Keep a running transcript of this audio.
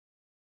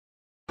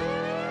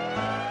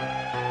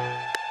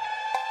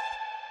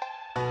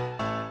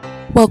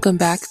Welcome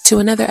back to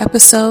another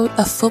episode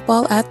of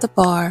Football at the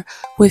Bar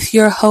with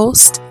your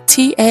host,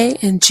 TA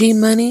and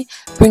GMoney,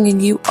 bringing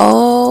you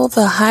all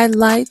the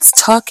highlights,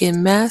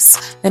 talking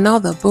mess, and all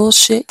the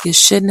bullshit you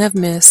shouldn't have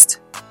missed.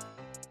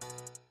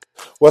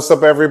 What's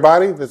up,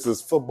 everybody? This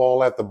is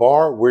Football at the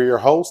Bar. We're your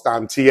host.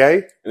 I'm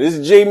TA. This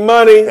is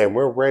GMoney. And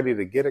we're ready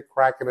to get it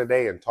cracking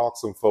today and talk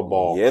some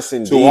football. Yes,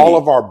 indeed. To all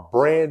of our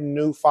brand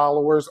new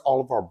followers,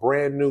 all of our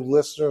brand new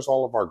listeners,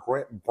 all of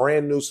our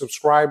brand new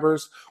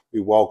subscribers, we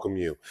welcome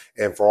you.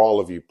 And for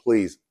all of you,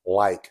 please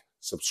like,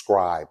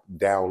 subscribe,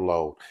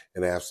 download,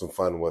 and have some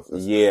fun with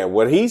us. Yeah,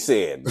 what he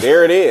said.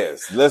 There it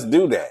is. Let's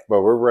do that.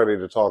 But we're ready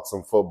to talk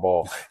some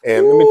football.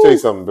 And let me tell you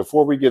something.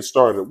 Before we get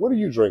started, what are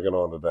you drinking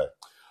on today?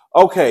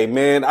 Okay,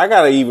 man, I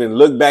got to even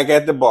look back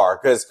at the bar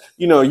because,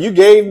 you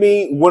gave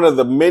me one of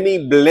the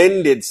many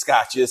blended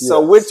scotches. Yes. So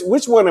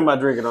which one am I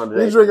drinking on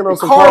today? You're drinking on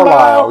some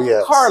Carlisle,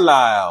 yes.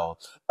 Carlisle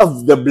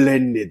of the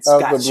blended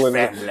Scotch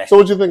family. So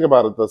what you think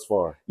about it thus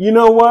far? You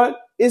know what?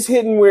 It's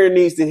hitting where it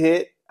needs to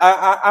hit.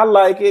 I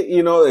like it,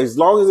 as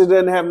long as it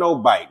doesn't have no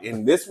bite.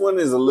 And this one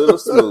is a little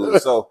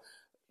smooth. So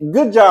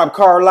good job,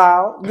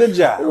 Carlisle. Good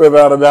job.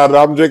 Without a doubt,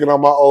 I'm drinking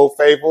on my old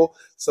faithful,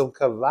 some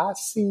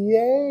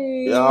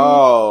Cavassier.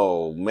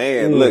 Oh,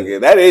 man. Look,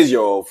 that is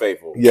your old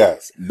faithful.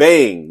 Yes.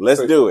 Bang.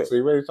 Let's do it. So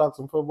you ready to talk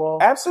some football?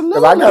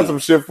 Absolutely. Because I got some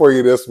shit for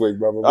you this week,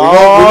 brother. You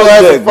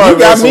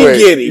got me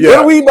giddy. Yeah. What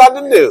are we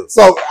about to do?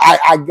 So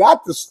I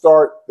got to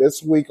start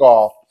this week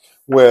off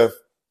with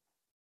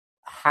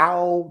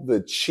how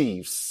the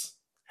Chiefs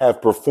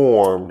have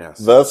performed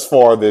thus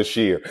far this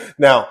year.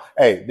 Now,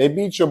 hey, they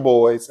beat your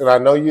boys, and I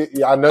know you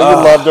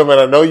loved them,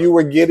 and I know you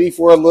were giddy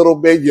for a little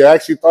bit. You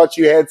actually thought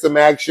you had some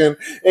action,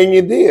 and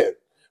you did.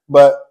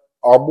 But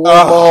our boy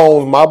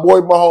Mahomes, my boy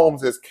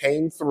Mahomes, has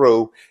came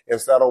through and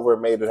sat over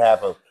and made it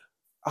happen.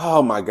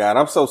 Oh my God,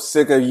 I'm so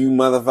sick of you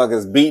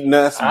motherfuckers beating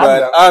us,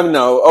 but I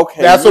know.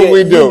 Okay. That's what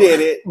we do. You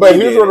did it. But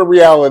here's what the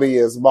reality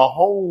is.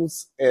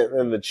 Mahomes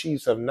and the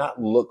Chiefs have not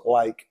looked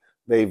like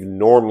they've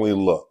normally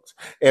looked.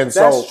 And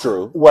that's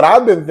true. What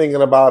I've been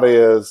thinking about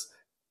is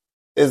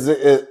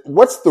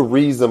what's the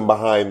reason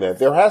behind that?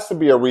 There has to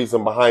be a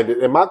reason behind it.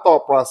 And my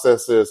thought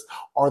process is,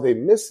 are they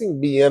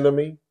missing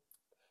Bieniemy?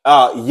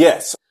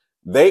 Yes,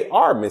 they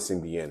are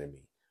missing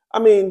Bieniemy. I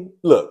mean,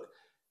 look,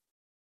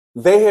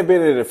 they have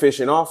been an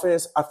efficient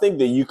offense. I think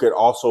that you could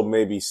also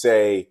maybe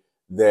say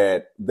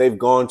that they've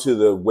gone to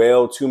the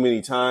well too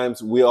many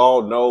times. We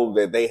all know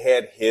that they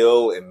had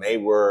Hill and they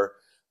were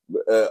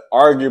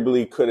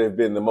arguably could have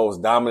been the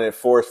most dominant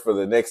force for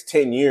the next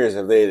 10 years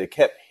if they had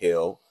kept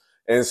Hill.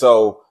 And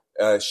so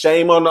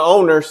shame on the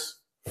owners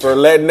for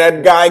letting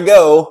that guy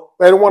go.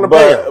 They didn't want to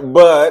pay him.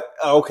 But,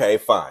 okay,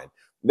 fine.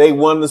 They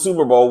won the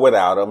Super Bowl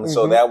without him,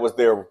 so that was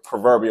their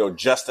proverbial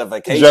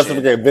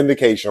justification.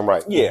 Vindication,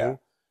 right. Yeah. Mm-hmm.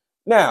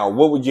 Now,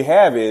 what would you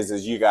have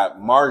is you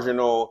got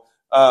marginal,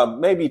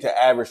 maybe to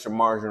average to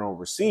marginal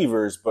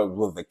receivers, but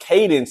with the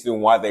cadence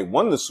and why they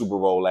won the Super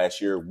Bowl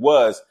last year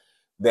was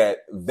that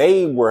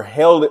they were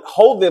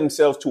hold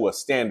themselves to a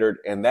standard,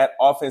 and that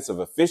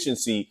offensive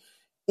efficiency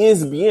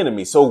is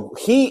Bieniemy. So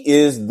he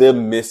is the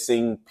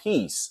missing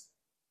piece.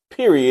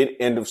 Period.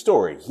 End of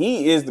story.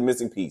 He is the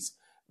missing piece.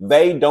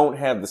 They don't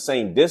have the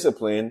same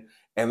discipline,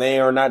 and they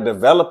are not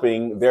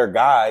developing their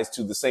guys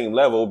to the same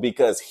level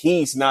because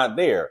he's not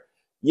there.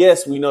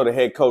 Yes, we know the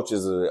head coach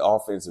is an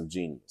offensive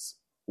genius,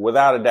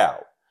 without a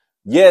doubt.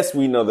 Yes,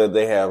 we know that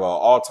they have an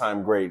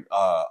all-time great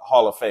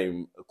Hall of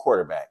Fame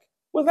quarterback,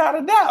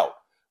 without a doubt.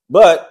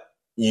 But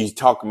you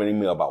talking to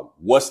me about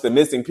what's the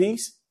missing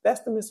piece? That's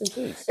the missing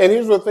piece. And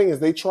here's the thing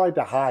is they tried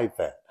to hide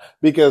that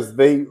because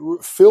they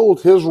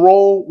filled his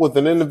role with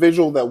an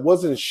individual that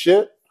wasn't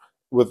shit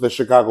with the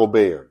Chicago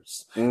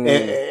Bears.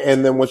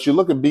 And then once you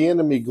look at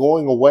Bieniemy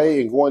going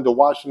away and going to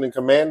Washington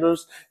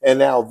Commanders, and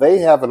now they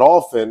have an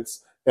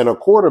offense and a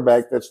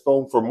quarterback that's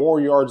thrown for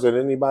more yards than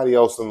anybody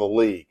else in the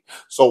league.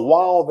 So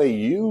while they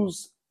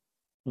use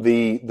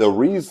the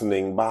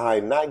reasoning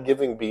behind not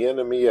giving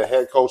Bieniemy a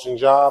head coaching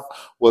job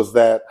was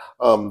that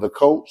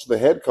the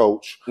head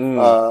coach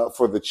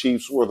for the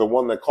Chiefs were the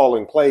one that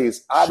calling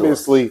plays.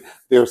 Obviously,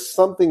 there's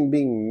something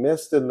being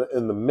missed in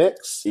the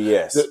mix.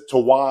 Yes, to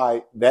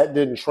why that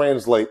didn't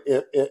translate.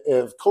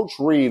 If Coach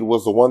Reed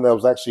was the one that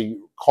was actually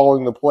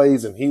calling the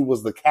plays and he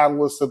was the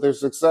catalyst of their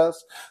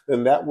success,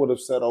 then that would have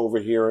set over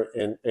here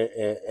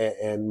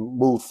and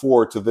moved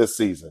forward to this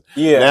season.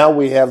 Yeah. Now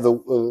we have the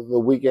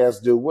weak ass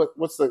dude.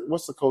 What's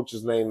the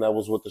coach's name that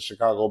was with the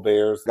Chicago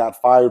Bears?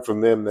 Got fired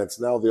from them. That's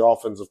now the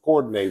offensive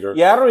coordinator.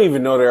 Yeah, I don't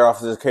even know their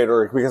offensive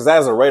coordinator because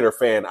as a Raider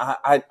fan,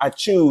 I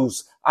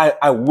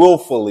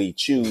willfully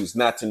choose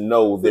not to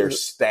know their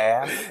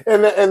staff.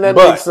 And that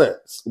makes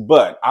sense.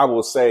 But I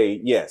will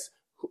say, yes,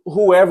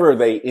 whoever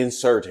they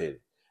inserted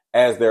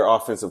as their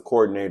offensive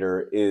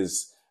coordinator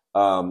is,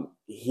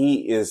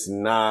 he is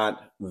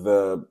not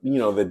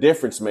the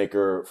difference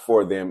maker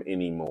for them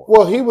anymore.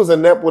 Well, he was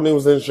inept when he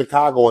was in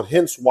Chicago, and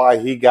hence why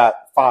he got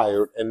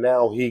fired, and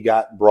now he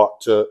got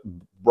brought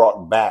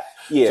back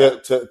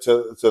to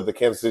the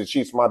Kansas City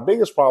Chiefs. My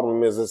biggest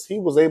problem is he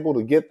was able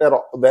to get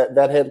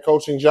that head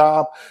coaching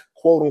job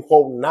quote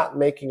unquote, not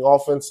being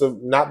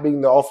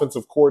the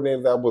offensive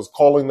coordinator that was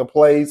calling the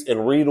plays,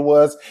 and Reed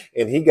was,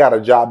 and he got a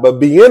job. But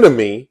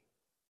Bieniemy,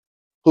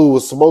 who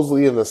was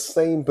supposedly in the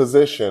same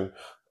position,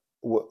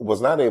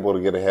 was not able to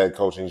get a head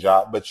coaching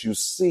job. But you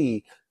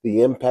see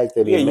the impact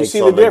that he makes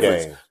on the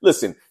game.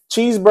 Listen,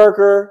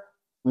 Cheeseburger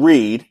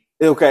Reed,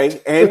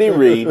 okay, Andy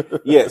Reid,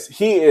 yes,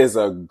 he is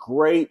a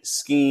great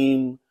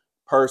scheme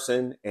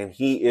person, and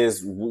he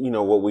is,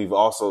 what we've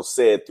also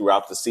said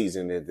throughout the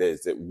season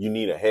is that you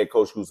need a head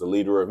coach who's a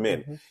leader of men.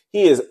 Mm-hmm.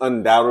 He is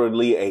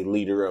undoubtedly a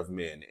leader of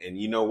men, and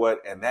you know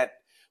what?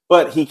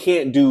 But he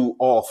can't do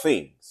all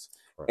things.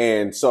 Right.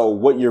 And so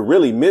what you're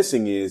really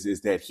missing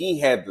is that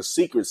he had the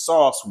secret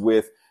sauce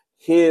with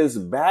his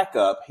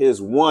backup, his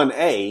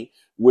 1A,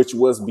 which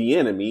was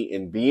Bieniemy,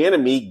 and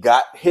Bieniemy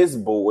got his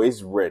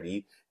boys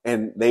ready,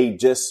 and they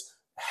just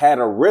had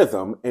a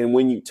rhythm. And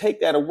when you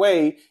take that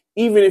away,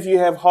 even if you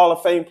have Hall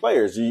of Fame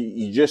players,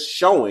 you're just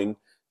showing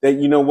that,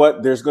 you know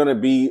what, there's going to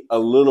be a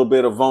little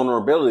bit of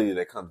vulnerability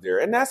that comes there.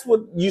 And that's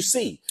what you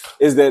see,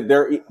 is that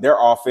their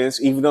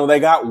offense, even though they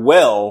got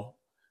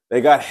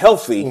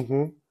healthy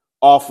mm-hmm.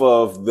 off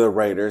of the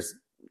Raiders,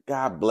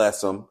 God bless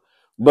them,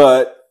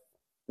 but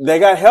they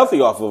got healthy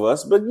off of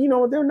us. But,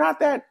 they're not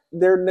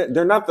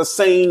the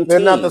same team. They're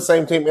not the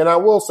same team. And I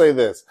will say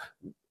this.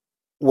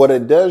 What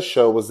it does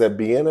show was that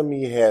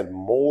Bieniemy had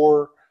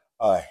more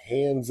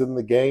hands in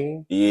the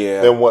game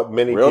than what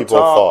many people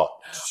thought.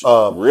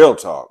 Real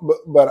talk.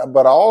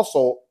 But I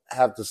also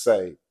have to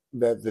say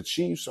that the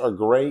Chiefs are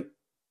great,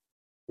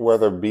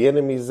 whether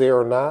Bieniemy's there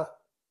or not,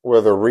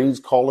 whether Reed's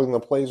calling the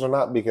plays or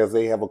not, because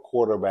they have a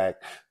quarterback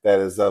that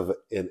is of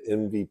an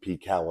MVP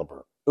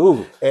caliber.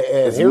 Ooh, and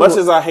as much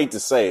as I hate to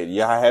say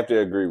it, I have to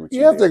agree with you.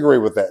 You have to agree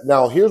with that.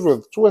 Now, here's what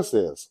the twist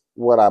is.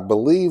 What I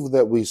believe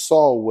that we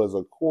saw was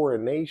a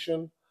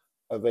coronation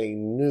of a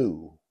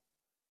new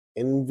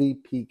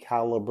MVP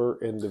caliber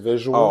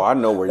individual. Oh, I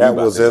know where that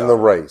was in the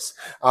race.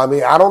 I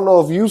mean, I don't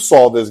know if you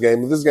saw this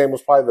game, but this game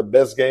was probably the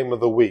best game of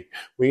the week.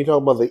 When you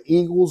talk about the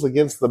Eagles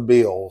against the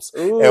Bills,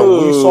 ooh, and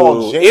we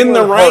saw in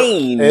the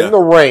rain,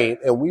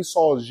 and we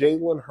saw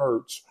Jalen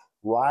Hurts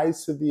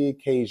rise to the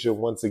occasion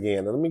once again.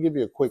 And let me give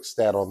you a quick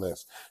stat on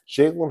this.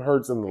 Jalen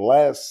Hurts in the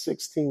last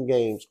 16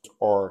 games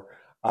are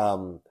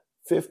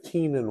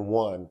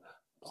 15-1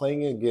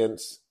 playing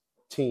against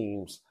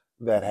teams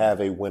that have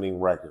a winning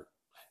record.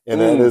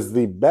 And that is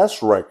the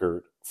best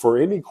record for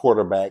any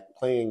quarterback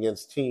playing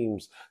against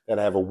teams that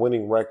have a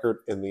winning record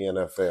in the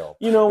NFL.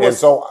 And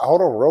so, hold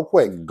on real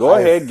quick. Go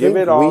ahead, give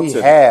it all. We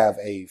have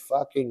a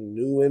fucking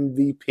new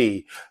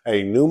MVP,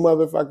 a new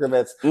motherfucker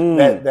that's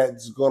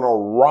going to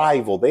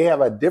rival. They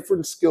have a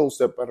different skill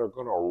set, but are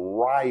going to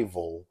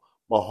rival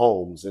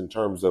Mahomes in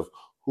terms of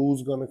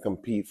who's going to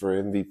compete for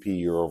MVP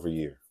year over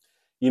year.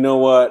 You know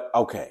what?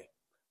 Okay.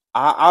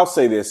 I'll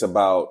say this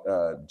about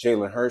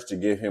Jalen Hurts, to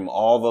give him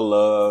all the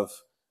love,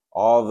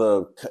 all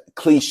the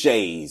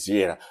cliches.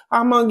 Yeah,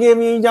 I'm gonna give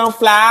you your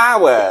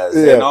flowers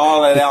and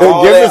all of that.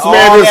 Give this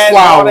man his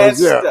flowers,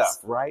 stuff,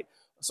 right?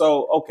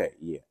 So, okay,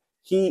 yeah,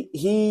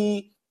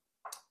 he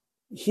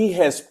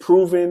has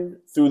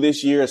proven through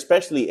this year,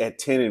 especially at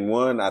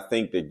 10-1. I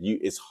think that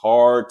it's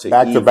hard to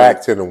back to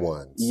back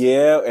 10-1s.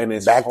 Yeah, and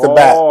it's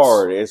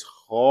hard. It's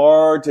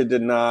hard to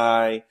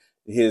deny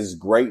his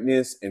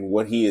greatness and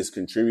what he has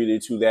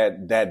contributed to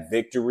that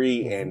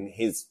victory mm-hmm. and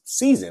his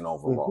season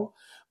overall. Mm-hmm.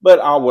 But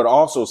I would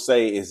also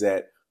say is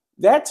that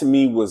to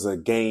me was a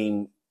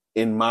game,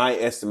 in my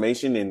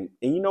estimation. And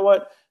you know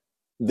what?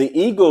 The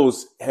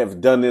Eagles have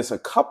done this a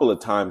couple of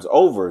times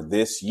over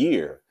this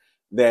year,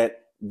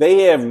 that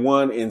they have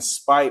won in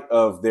spite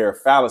of their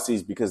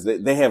fallacies, because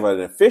they have an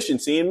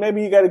efficiency. And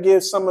maybe you got to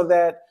give some of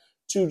that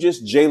to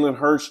just Jalen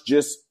Hurts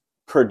just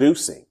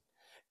producing.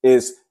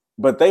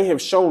 But they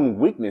have shown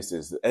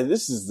weaknesses. And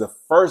this is the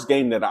first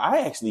game that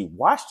I actually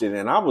watched it,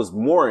 and I was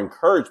more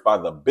encouraged by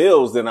the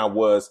Bills than I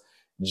was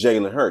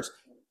Jalen Hurts.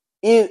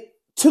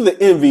 To the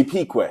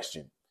MVP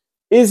question,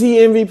 is he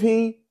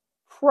MVP?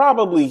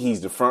 Probably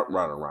he's the front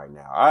runner right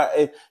now.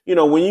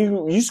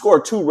 When you score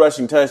 2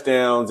 rushing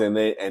touchdowns and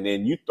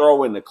then you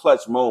throw in the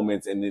clutch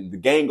moments, and then the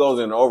game goes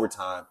into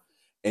overtime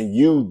and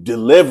you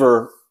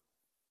deliver,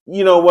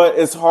 you know what?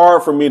 It's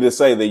hard for me to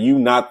say that you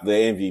not the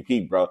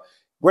MVP, bro.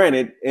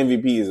 Granted,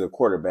 MVP is a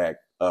quarterback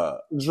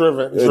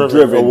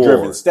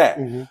driven stat.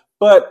 Mm-hmm.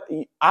 But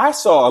I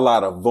saw a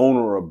lot of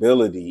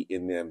vulnerability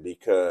in them,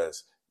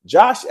 because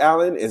Josh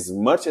Allen, as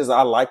much as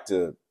I like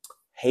to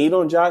hate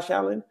on Josh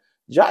Allen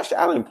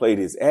played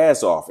his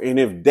ass off. And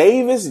if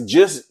Davis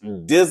just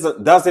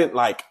doesn't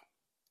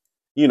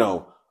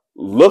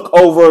look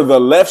over the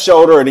left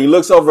shoulder and he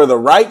looks over the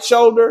right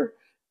shoulder,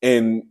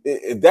 and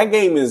that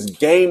game is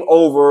game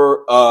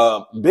over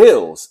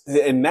Bills.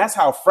 And that's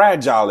how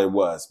fragile it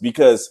was,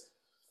 because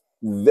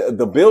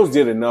the Bills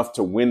did enough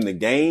to win the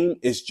game.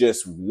 It's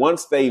just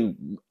once they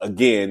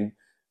did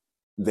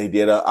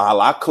a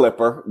la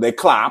Clipper. They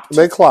clopped.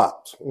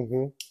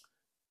 Mm-hmm.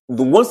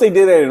 Once they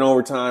did that in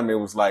overtime, it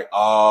was like,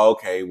 oh,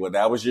 okay, well,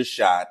 that was your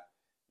shot.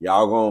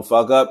 Y'all gonna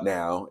fuck up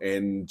now.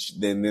 And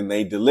then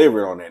they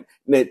delivered on it.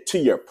 Now, to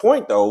your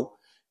point, though,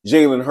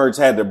 Jalen Hurts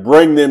had to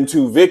bring them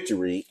to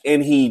victory,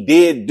 and he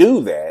did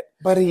do that.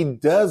 But he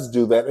does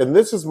do that. And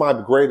this is my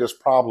greatest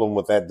problem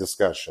with that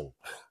discussion.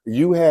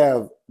 You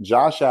have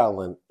Josh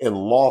Allen in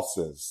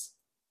losses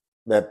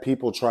that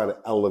people try to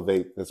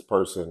elevate this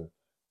person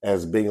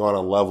as being on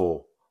a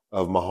level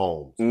of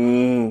Mahomes.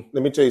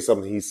 Let me tell you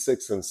something. He's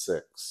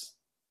 6-6.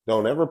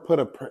 Don't ever put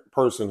a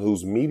person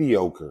who's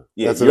mediocre.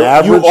 Yeah, that's an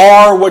average. You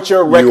are what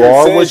your record you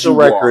are says what your you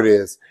record are.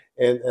 is.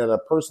 And a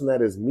person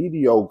that is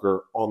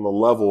mediocre on the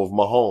level of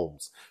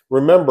Mahomes.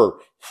 Remember,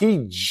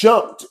 he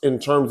jumped in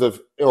terms of,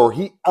 or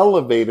he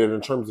elevated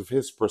in terms of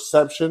his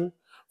perception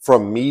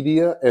from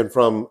media and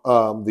from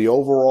the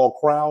overall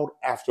crowd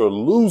after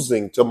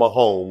losing to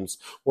Mahomes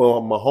when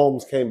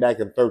Mahomes came back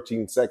in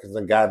 13 seconds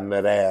and got in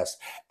that ass.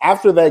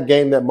 After that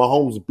game that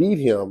Mahomes beat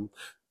him,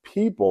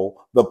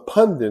 the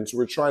pundits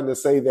were trying to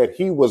say that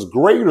he was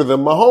greater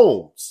than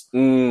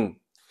Mahomes.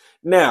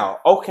 Now,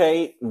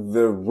 okay,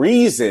 the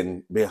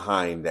reason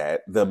behind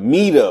that, the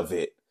meat of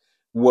it,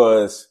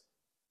 was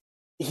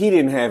he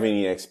didn't have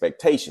any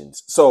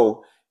expectations.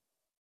 So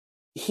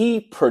he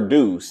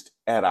produced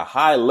at a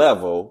high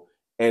level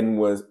and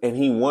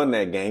he won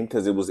that game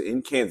because it was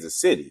in Kansas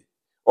City.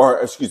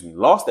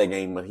 Lost that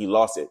game, but he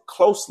lost it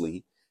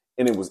closely,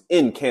 and it was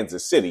in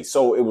Kansas City.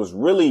 So it was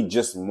really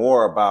just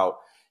more about,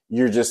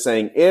 you're just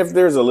saying, if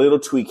there's a little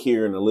tweak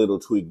here and a little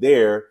tweak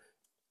there,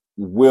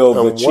 will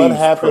the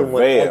Chiefs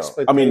prevail?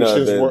 I mean,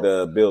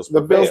 the Bills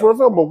prevail. The Bills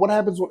prevail, but what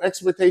happens when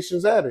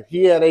expectations added?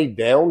 He had a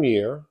down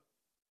year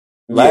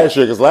last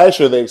year, because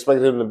last year they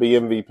expected him to be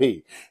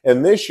MVP.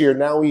 And this year,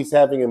 now he's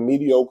having a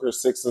mediocre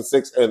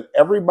 6-6, and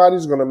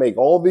everybody's going to make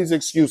all these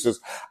excuses.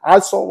 I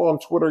saw on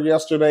Twitter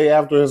yesterday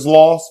after his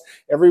loss,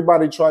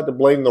 everybody tried to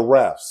blame the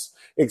refs.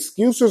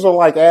 Excuses are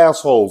like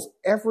assholes.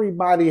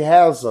 Everybody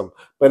has them.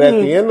 But at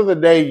the end of the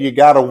day, you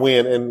got to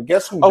win. And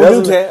guess who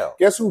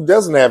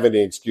doesn't have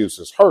any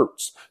excuses?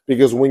 Hurts.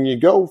 Because when you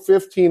go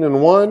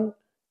 15-1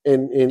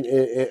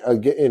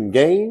 in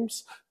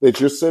games that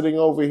you're sitting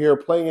over here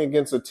playing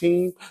against a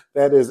team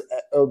that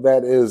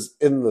is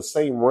in the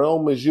same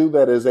realm as you,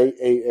 that is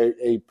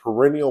a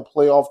perennial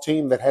playoff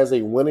team that has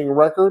a winning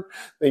record,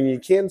 then you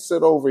can't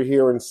sit over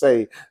here and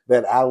say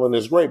that Allen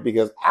is great,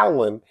 because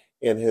Allen,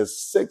 in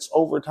his 6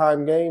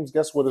 overtime games,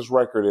 guess what his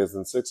record is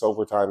in 6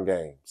 overtime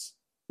games?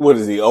 What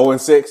is he,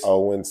 0-6?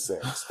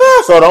 0-6.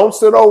 So don't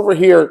sit over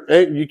here.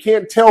 You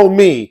can't tell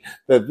me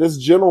that this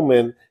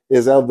gentleman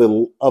is of the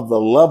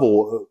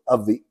level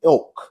of the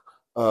ilk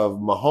of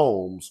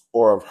Mahomes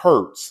or of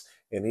Hurts,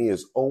 and he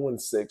is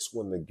 0-6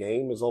 when the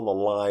game is on the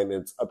line.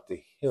 It's up to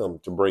him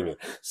to bring it.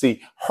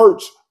 See,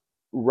 Hurts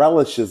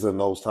relishes in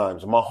those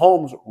times.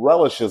 Mahomes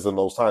relishes in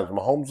those times.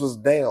 Mahomes was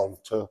down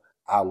to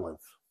Allen.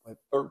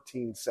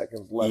 13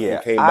 seconds left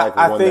and came back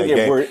and won that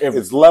game.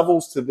 It's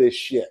levels to this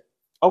shit.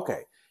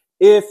 Okay.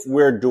 If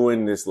we're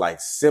doing this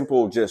like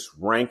simple just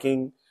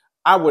ranking,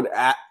 I would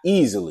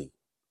easily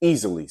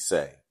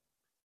say,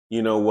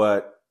 you know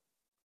what?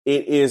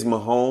 It is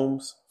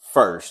Mahomes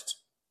first.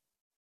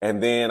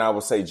 And then I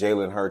would say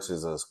Jalen Hurts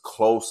is a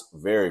close,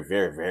 very,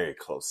 very, very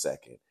close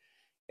second.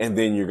 And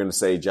then you're going to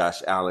say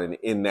Josh Allen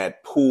in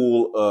that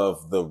pool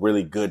of the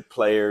really good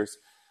players.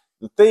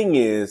 The thing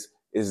is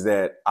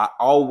that I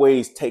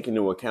always take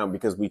into account,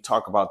 because we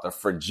talk about the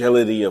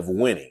fragility of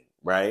winning,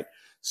 right?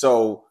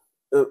 So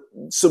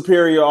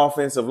superior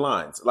offensive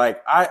lines.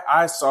 Like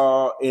I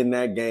saw in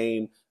that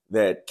game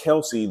that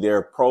Kelsey,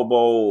 their Pro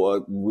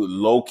Bowl,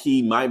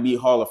 low-key might be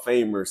Hall of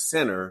Famer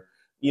center,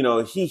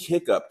 he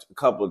hiccuped a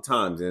couple of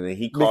times, and then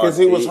because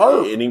he was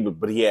hurt.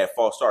 But he had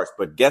false starts.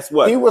 But guess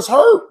what? He was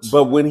hurt.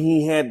 But when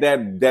he had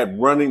that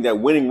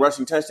winning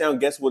rushing touchdown,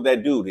 guess what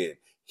that dude did?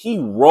 He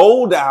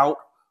rolled out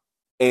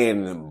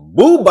and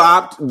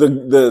boo-bopped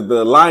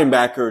the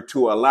linebacker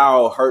to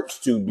allow Hurts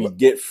to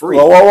get free.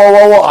 Whoa.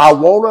 I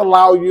won't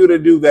allow you to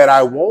do that.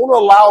 I won't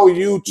allow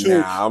you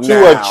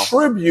to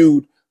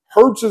attribute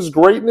Hurts'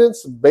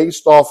 greatness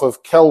based off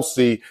of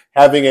Kelsey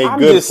having a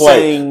good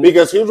play.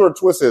 Because here's what the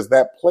twist is.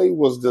 That play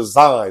was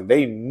designed.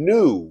 They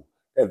knew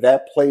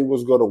that play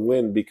was going to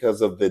win because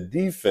of the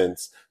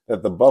defense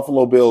that the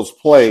Buffalo Bills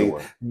played.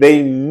 Sure.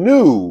 They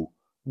knew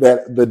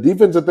that the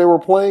defense that they were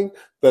playing,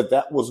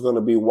 that was going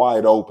to be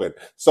wide open.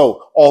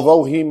 So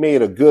although he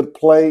made a good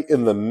play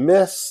in the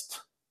midst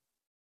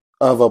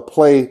of a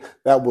play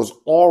that was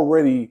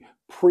already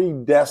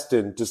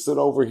predestined to sit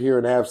over here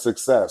and have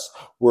success,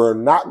 we're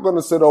not going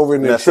to sit over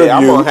and attribute.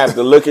 I'm going to have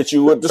to look at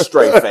you with the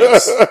straight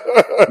face,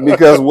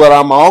 because what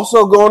I'm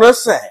also going to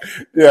say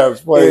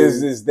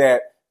is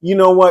that, you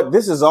know what?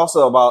 This is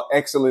also about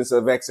excellence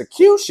of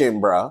execution,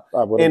 bro.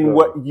 And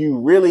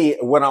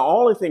the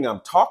only thing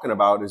I'm talking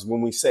about is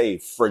when we say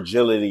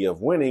fragility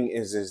of winning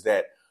is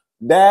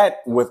that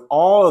with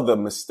all of the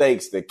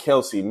mistakes that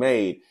Kelsey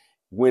made,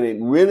 when it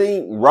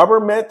really rubber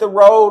met the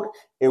road,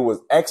 it was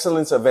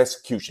excellence of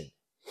execution.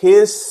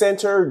 His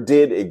center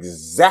did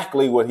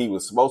exactly what he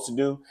was supposed to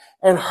do,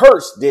 and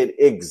Hurts did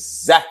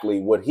exactly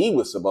what he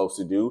was supposed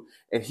to do,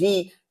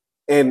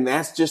 and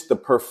that's just the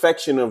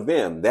perfection of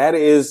them. That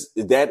is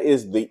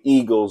the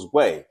Eagles'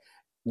 way.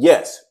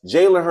 yes,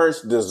 Jalen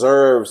Hurts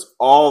deserves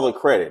all the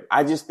credit.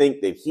 I just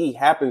think that he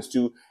happens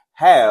to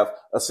have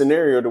a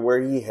scenario to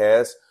where he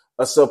has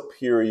a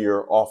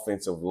superior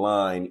offensive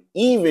line.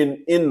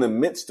 Even in the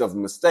midst of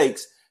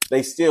mistakes,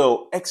 they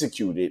still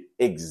executed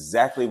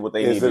exactly what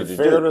they needed to do. Is it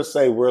fair to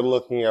say we're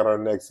looking at our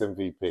next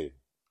MVP?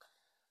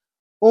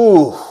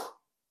 Ooh,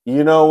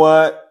 you know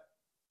what?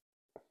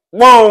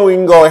 Well, we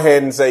can go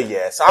ahead and say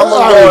yes. I'm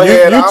gonna go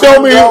ahead.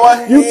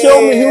 You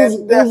tell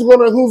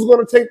me who's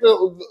gonna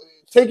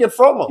take it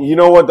from him. You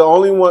know what? The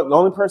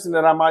only person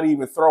that I might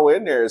even throw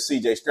in there is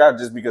C.J. Stroud,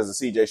 just because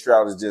C.J.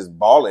 Stroud is just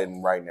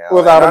balling right now.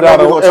 Without a doubt,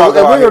 and we're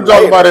going to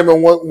talk about him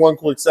in one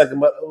quick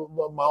second. But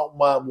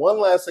my one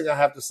last thing I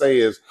have to say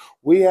is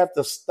we have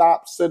to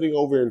stop sitting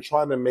over and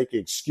trying to make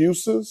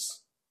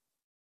excuses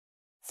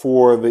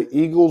for the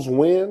Eagles'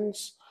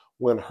 wins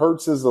when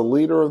Hurts is the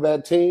leader of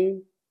that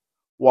team,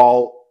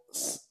 while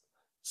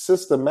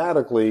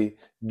systematically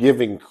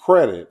giving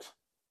credit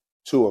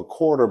to a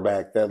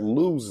quarterback that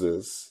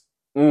loses.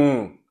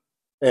 And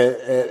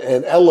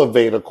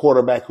elevate a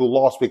quarterback who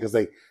lost because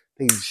they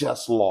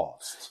just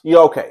lost. Yeah,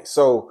 okay.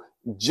 So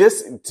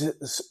just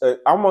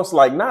almost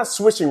like not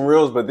switching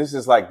reels, but this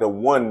is like the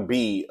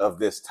 1B of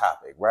this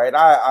topic, right?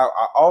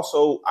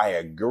 I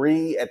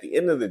agree. At the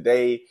end of the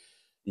day,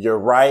 you're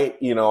right.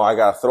 You know, I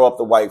got to throw up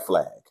the white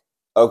flag.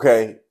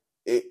 Okay.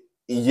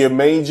 You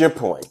made your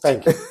point.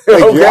 Thank you.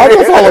 Thank you.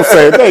 That's all I'm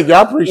saying. Thank you.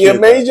 I appreciate it. You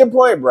made your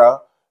point, bro.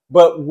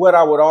 But what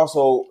I would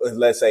also,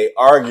 let's say,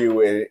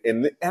 argue,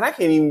 and I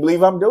can't even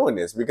believe I'm doing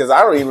this because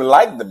I don't even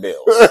like the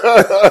Bills.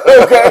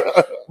 Okay.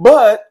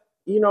 But,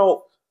 you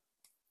know,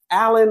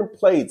 Allen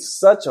played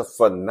such a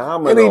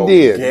phenomenal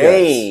game.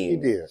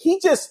 Yes, he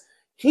did.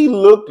 He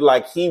looked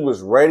like he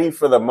was ready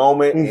for the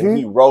moment and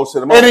he rose to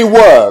the moment.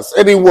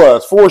 And he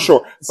was, for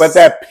sure. But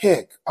that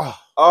pick.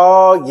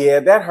 Oh yeah,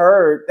 that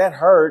hurt.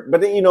 But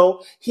then, you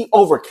know, he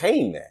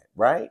overcame that,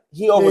 right?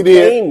 He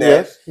overcame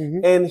that.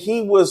 Yes. And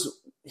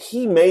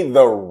he made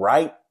the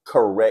right,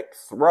 correct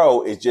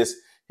throw. It's just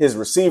his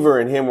receiver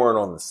and him weren't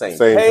on the same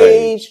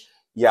page.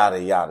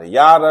 Yada, yada,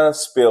 yada.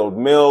 Spilled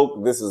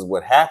milk. This is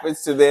what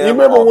happens to them. You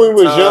remember when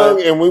we was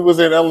young and we was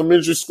in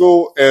elementary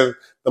school and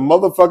the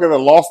motherfucker that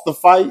lost the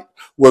fight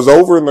was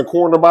over in the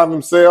corner by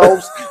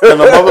themselves and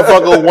the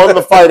motherfucker who won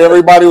the fight,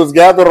 everybody was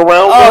gathered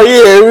around him? Oh,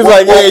 yeah. It was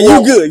like, yeah,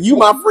 you good. You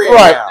my friend.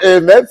 Right. Now.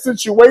 In that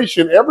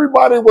situation,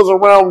 everybody was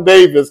around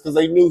Davis because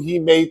they knew he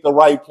made the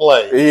right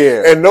play.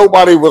 Yeah. And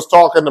nobody was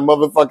talking to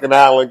motherfucking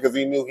Allen because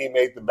he knew he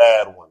made the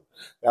bad one.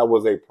 That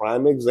was a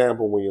prime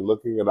example when you're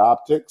looking at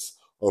optics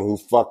on who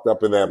fucked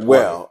up in that play.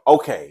 Well,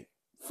 okay.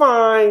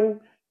 Fine.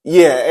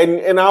 Yeah,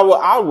 and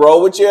I'll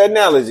roll with your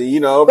analogy,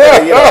 you know.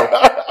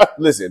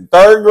 Listen,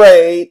 third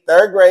grade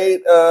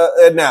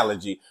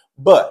analogy.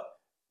 But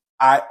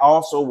I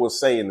also will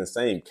say in the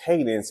same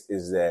cadence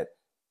is that,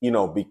 you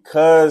know,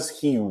 because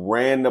he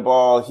ran the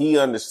ball, he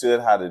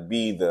understood how to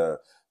be the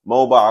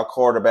mobile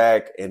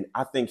quarterback, and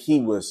I think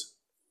we've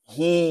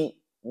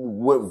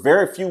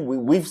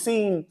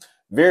seen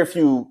very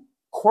few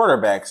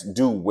quarterbacks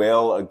do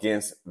well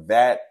against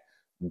that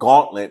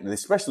gauntlet, and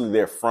especially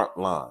their front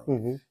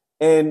line.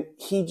 And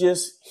he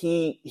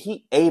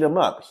ate them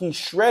up. He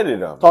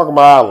shredded them. Talking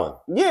about Allen.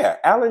 Yeah,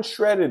 Allen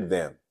shredded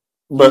them.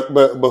 But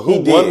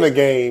who won the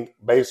game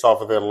based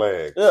off of their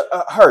legs?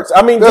 Hurts.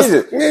 I mean, do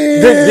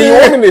you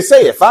want me to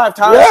say it 5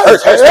 times? Yeah,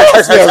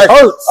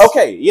 Hurts.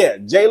 Okay, yeah,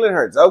 Jalen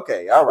Hurts.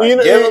 Okay, all right.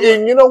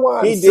 And you know why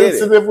I'm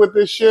sensitive with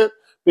this shit?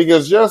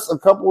 Because just a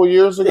couple of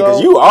years ago, because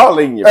you all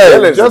in your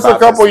feelings. Just a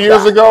couple of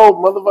years ago,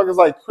 motherfuckers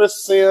like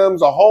Chris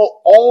Sims,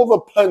 all the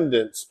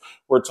pundits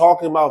were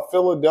talking about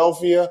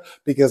Philadelphia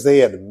because they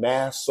had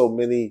amassed so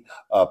many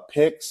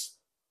picks.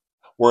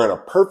 We're in a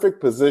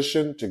perfect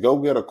position to go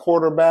get a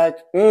quarterback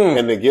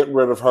and to get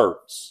rid of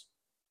Hurts.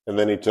 And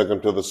then he took him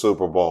to the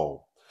Super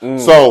Bowl.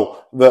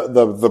 So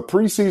the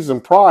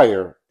preseason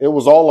prior, it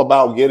was all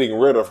about getting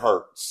rid of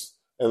Hurts.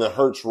 And then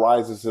Hurts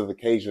rises to the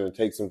occasion and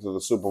takes him to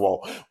the Super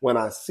Bowl. When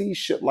I see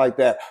shit like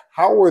that,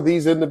 how are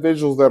these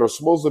individuals that are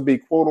supposed to be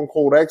quote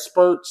unquote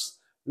experts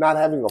not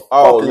having a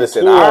fucking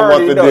clue on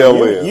what the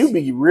deal is? You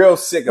be real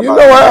sick about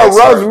it. You know how it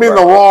rubs me the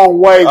wrong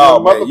way when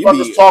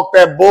motherfuckers talk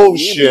that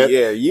bullshit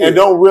and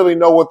don't really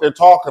know what they're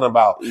talking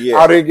about. Yeah.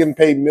 How they're getting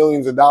paid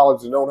millions of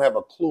dollars and don't have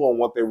a clue on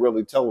what they're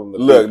really telling them.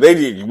 Look,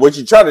 what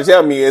you're trying to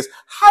tell me is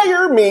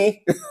hire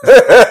me.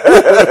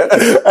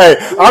 Hey,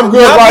 I'm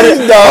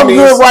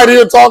good right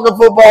here talking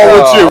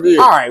football with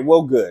you. All right,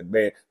 well, good,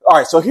 man. All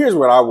right, so here's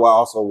what I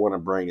also want to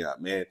bring up,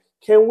 man.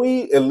 Can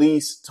we at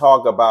least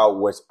talk about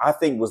what I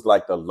think was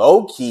like the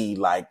low key,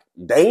 like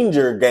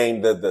danger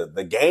game,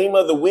 the game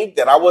of the week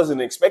that I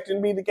wasn't expecting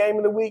to be the game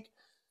of the week?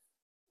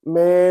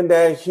 Man,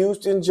 that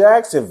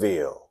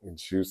Jacksonville.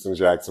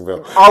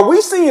 Are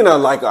we seeing a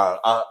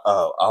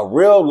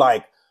real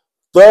like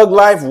thug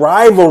life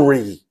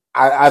rivalry?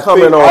 I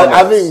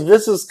think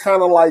this is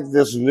kind of like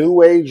this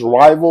new age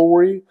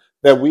rivalry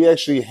that we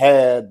actually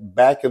had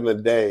back in the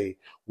day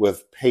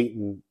with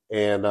Peyton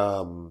and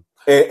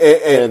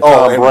and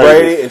Tom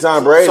Brady. And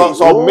Tom Brady.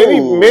 So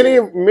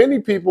many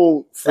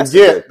people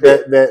forget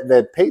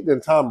that Peyton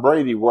and Tom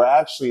Brady were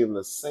actually in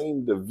the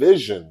same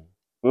division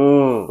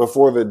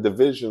before the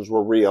divisions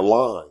were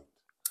realigned.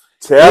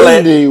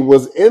 Indy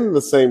was in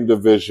the same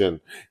division,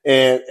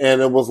 and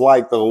it was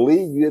like the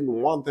league didn't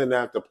want them to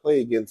have to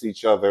play against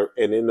each other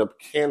and end up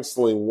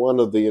canceling one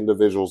of the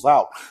individuals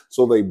out.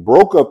 So they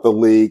broke up the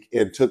league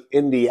and took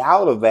Indy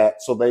out of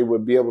that so they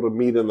would be able to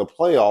meet in the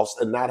playoffs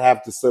and not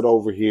have to sit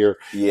over here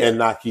and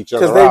knock each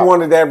other out. Because they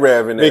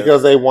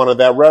wanted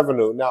that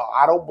revenue. Now,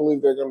 I don't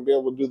believe they're going to be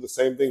able to do the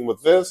same thing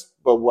with this,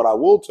 but what I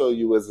will tell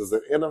you is, as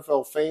an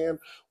NFL fan,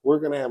 we're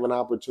going to have an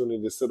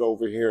opportunity to sit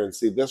over here and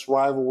see this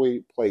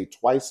rivalry play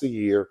twice a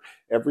year,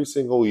 every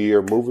single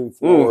year, moving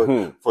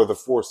forward for the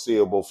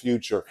foreseeable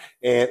future.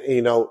 And,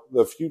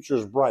 the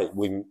future's bright.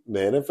 When the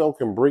NFL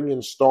can bring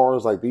in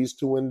stars like these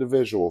two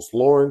individuals,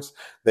 Lawrence,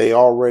 they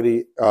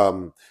already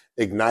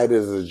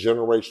ignited as a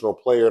generational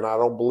player, and I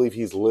don't believe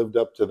he's lived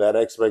up to that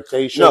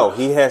expectation. No,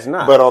 he has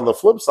not. But on the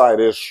flip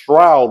side is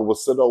Stroud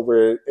was sit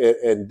over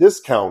and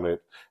discounted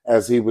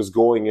as he was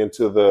going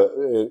into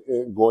the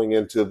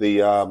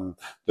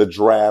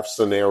draft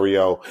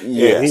scenario,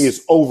 and he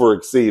is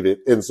overexceeded.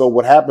 And so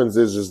what happens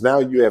is now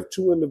you have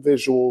two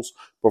individuals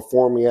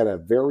performing at a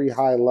very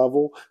high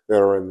level that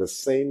are in the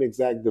same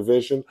exact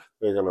division.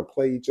 They're going to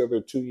play each other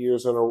 2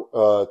 years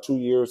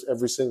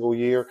every single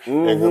year,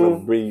 and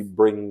going to be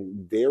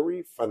bringing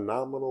very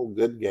phenomenal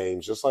good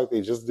games, just like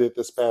they just did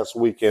this past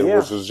weekend,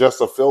 which was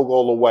just a field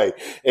goal away,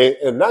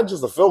 and not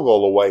just a field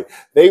goal away.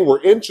 They were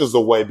inches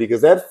away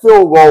because that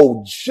field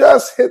goal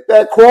just hit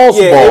that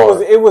crossbar. Yeah,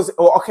 it was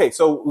okay.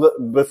 So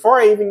before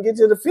I even get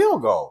to the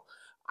field goal,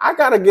 I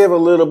got to give a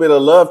little bit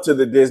of love to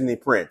the Disney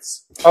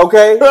Prince,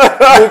 okay?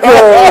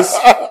 Because,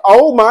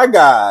 oh my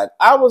God,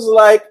 I was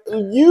like,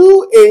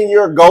 you in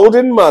your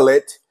golden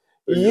mullet,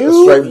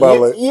 straight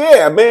mullet.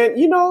 Yeah, man,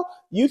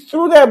 you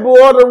threw that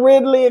ball to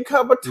Ridley a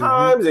couple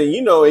times, and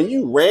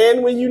you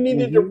ran when you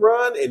needed to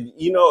run, and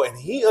and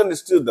he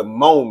understood the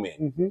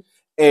moment.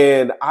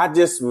 And I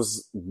just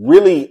was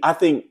really, I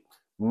think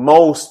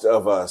most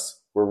of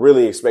us were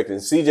really expecting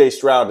CJ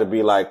Stroud to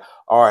be like,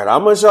 all right,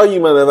 I'm going to show you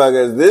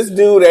motherfuckers, this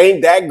dude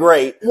ain't that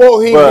great. Well,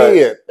 he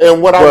did.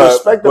 And what I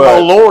respect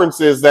about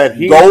Lawrence is that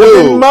he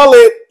golden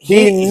mullet.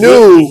 He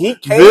knew he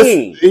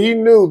came. He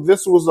knew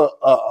this was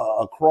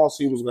a cross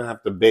he was going to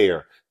have to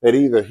bear. That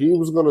either he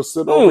was going to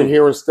sit over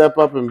here and step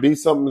up and be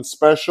something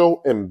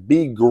special and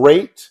be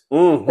great,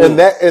 and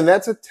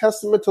that's a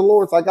testament to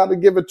Lawrence. I got to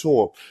give it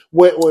to him,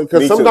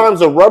 because sometimes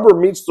the rubber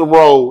meets the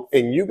road,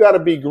 and you got to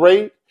be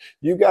great.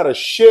 You got to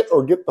shit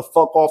or get the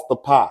fuck off the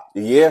pot.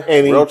 Yeah,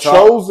 and he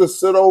chose to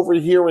sit over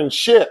here and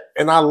shit,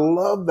 and I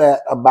love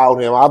that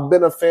about him. I've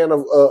been a fan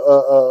of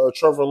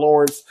Trevor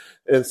Lawrence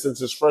and since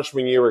his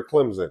freshman year at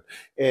Clemson.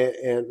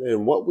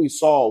 And what we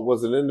saw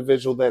was an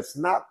individual that's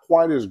not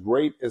quite as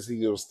great as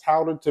he was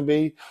touted to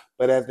be,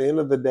 but at the end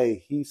of the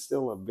day, he's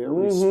still a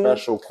very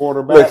special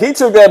quarterback. Look, he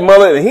took that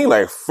mullet and he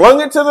flung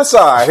it to the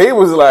side. He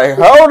was like,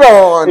 hold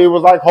on. He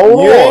was like, hold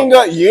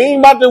on. You ain't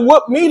about to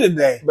whoop me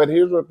today. But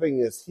here's the thing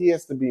is, he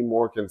has to be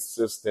more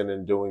consistent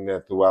in doing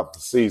that throughout the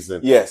season.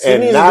 Yes.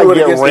 And not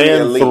get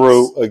ran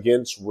through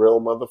against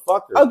real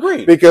motherfuckers.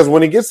 Agreed. Because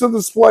when he gets to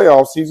this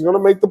playoffs, he's going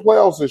to make the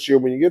playoffs this year.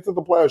 When you get to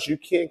the playoffs, you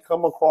can't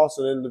come across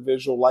an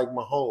individual like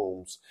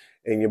Mahomes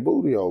and your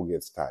booty hole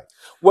gets tight.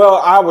 Well,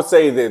 I would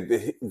say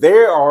that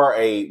there are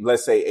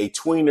let's say a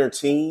tweener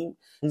team.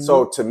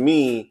 So to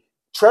me,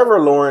 Trevor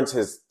Lawrence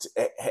has,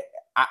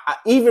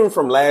 even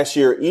from last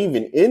year,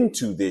 even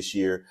into this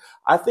year,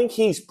 I think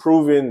he's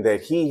proven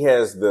that he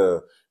has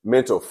the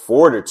mental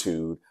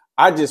fortitude.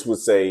 I just would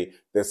say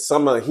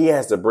that he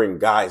has to bring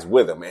guys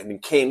with him.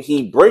 And can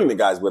he bring the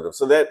guys with him?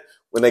 So that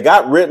when they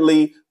got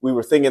Ridley, we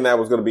were thinking that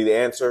was going to be the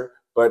answer.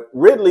 But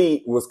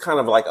Ridley was kind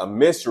of like a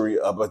mystery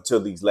up until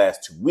these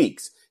last 2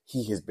 weeks.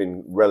 He has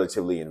been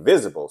relatively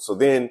invisible. So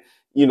then,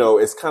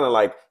 it's kind of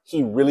like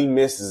he really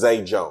missed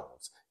Zay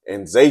Jones.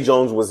 And Zay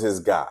Jones was his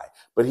guy.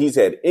 But he's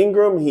had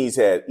Ingram, he's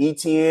had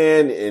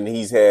Etienne, and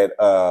he's had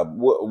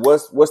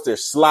what's their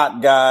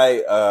slot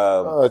guy?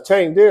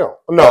 Tank Dill.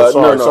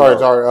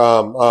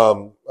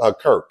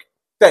 Kirk.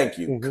 Thank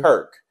you,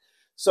 Kirk.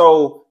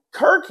 So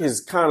Kirk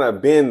has kind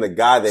of been the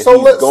guy that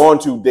he's gone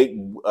to.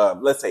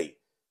 Let's say.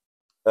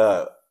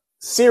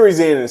 Series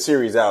in and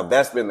series out,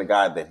 that's been the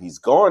guy that he's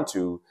gone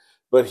to,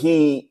 but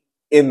he,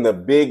 in the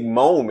big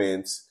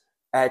moments,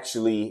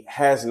 actually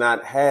has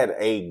not had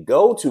a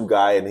go-to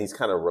guy, and he's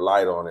kind of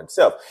relied on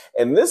himself.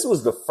 And this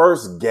was the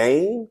first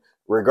game,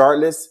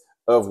 regardless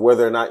of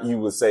whether or not you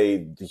would say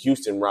the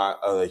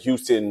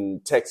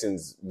Houston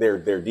Texans,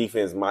 their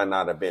defense might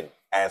not have been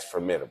as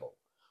formidable.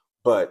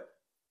 But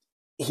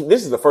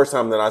this is the first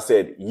time that I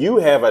said, you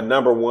have a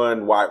number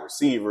one wide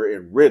receiver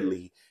in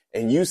Ridley,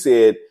 and you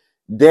said,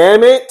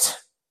 damn it.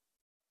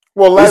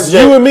 Well, it's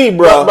you and me,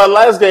 bro. But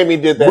last game he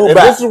did that. And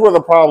this is where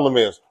the problem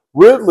is.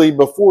 Ridley,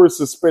 before his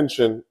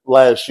suspension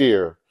last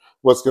year,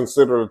 was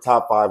considered a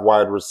top 5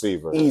 wide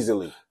receiver.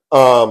 Easily.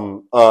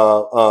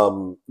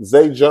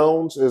 Zay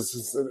Jones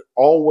is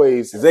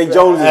always Zay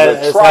Jones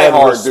is a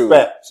try-hard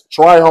dude.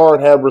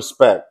 Try-hard, had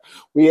respect.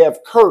 We have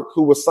Kirk,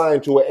 who was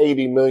signed to an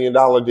 $80 million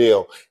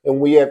deal, and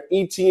we have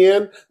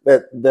ETN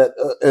that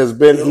has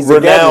been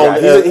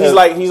renowned.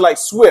 He's like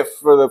Swift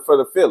for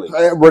the Phillies,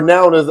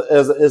 renowned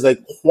as a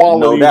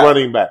quality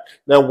running back.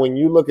 Now, when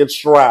you look at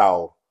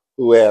Stroud,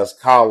 who has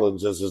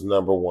Collins as his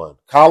number one,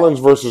 Collins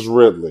versus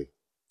Ridley.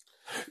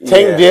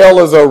 Tank Dell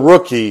is a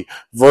rookie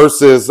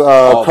versus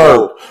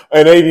Kirk,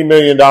 an $80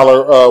 million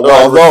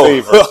wide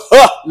receiver.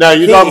 Now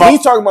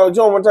he's talking about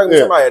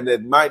somebody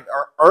that might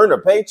earn a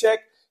paycheck.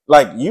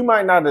 Like, you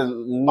might not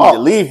need to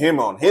leave him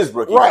on his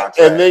rookie contract.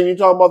 And then you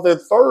talk about the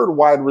third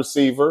wide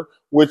receiver,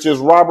 which is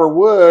Robert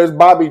Woods,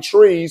 Bobby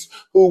Trees,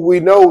 who we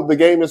know the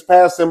game is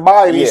passing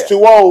by and he's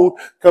too old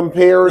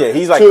compared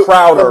he's like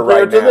Crowder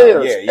right to now.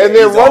 theirs. And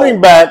then running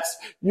backs,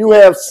 you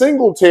have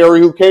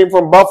Singletary, who came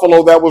from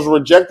Buffalo, that was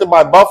rejected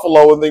by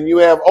Buffalo, and then you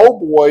have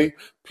boy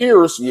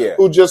Pierce,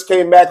 who just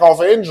came back off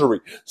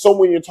injury. So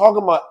when you're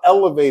talking about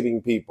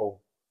elevating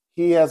people,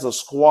 he has a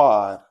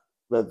squad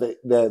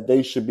that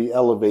they should be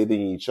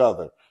elevating each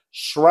other.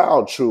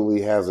 Stroud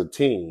truly has a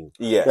team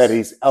that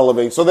he's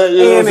elevating. So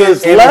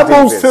there's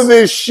levels to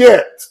this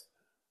shit.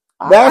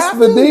 That's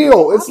the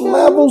deal. It's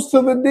levels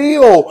to the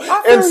deal.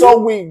 And so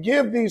we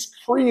give these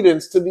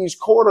credence to these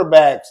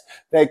quarterbacks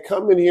that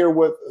come in here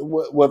with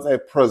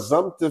a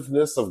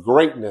presumptiveness of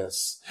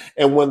greatness.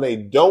 And when they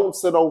don't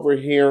sit over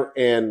here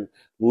and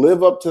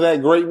live up to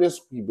that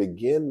greatness, we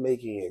begin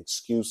making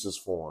excuses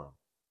for them.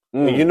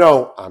 And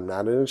I'm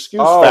not an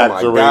excuse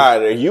factory. Oh my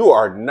God, you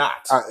are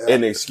not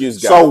an excuse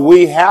guy. So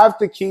we have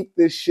to keep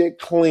this shit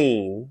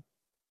clean,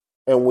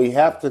 and we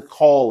have to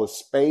call a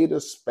spade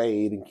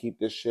and keep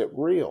this shit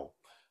real.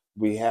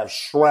 We have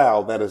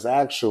Stroud that is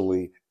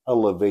actually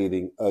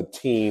elevating a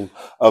team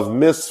of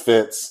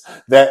misfits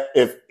that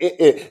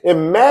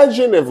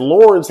imagine if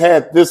Lawrence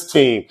had this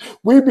team,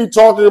 we'd be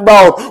talking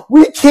about,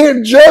 we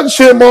can't judge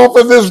him off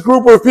of this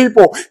group of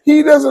people.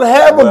 He doesn't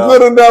have a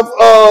good enough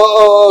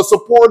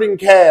supporting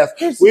cast.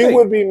 We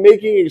would be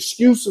making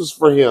excuses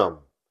for him.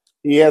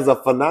 He has a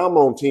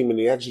phenomenal team, and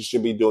he actually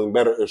should be doing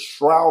better. If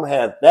Stroud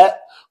had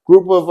that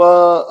group of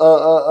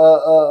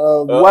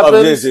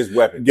weapons,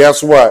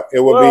 guess what? It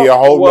would be a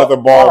whole other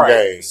ball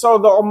game. So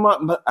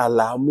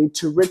allow me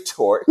to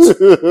retort,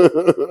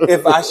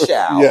 if I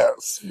shall.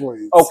 Yes,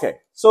 please. Okay.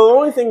 So the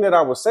only thing that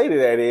I would say to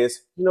that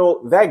is,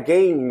 that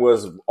game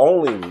was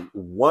only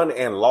won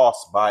and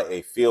lost by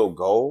a field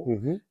goal.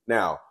 Mm-hmm.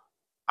 Now,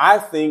 I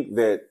think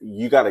that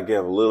you got to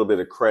give a little bit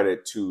of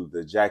credit to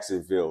the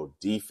Jacksonville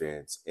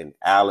defense, and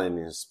Allen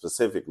is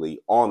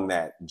specifically on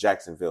that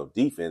Jacksonville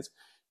defense,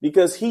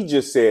 because he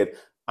just said,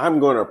 I'm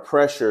going to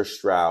pressure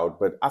Stroud.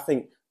 But I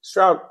think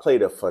Stroud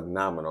played a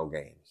phenomenal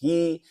game.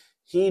 He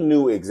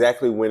knew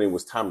exactly when it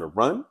was time to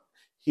run.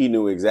 He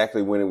knew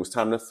exactly when it was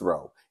time to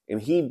throw.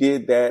 And he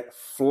did that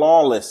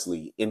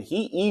flawlessly. And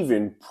he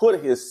even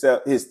put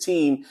his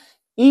team,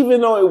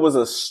 even though it was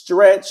a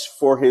stretch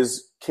for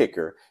his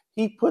kicker,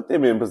 he put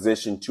them in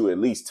position to at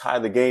least tie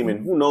the game,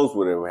 and who knows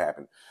what will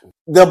happen.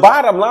 The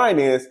bottom line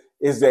is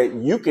that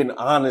you can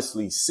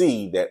honestly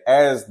see that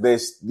as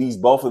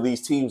both of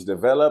these teams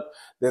develop,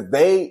 that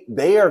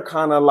they are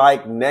kind of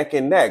like neck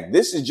and neck.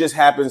 This just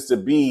happens to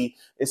be,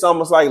 it's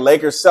almost like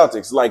Lakers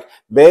Celtics. Like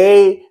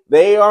they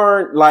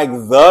aren't like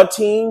the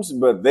teams,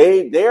 but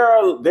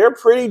they're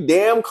pretty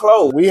damn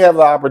close. We have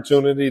the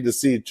opportunity to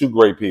see two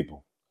great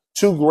people,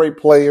 two great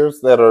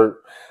players that are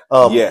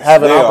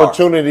have an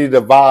opportunity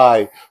to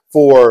vie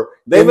for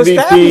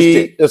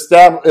MVP,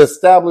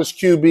 established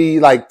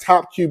QB, like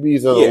top QBs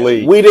in the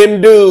league. We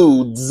them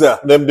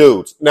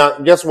dudes. Now,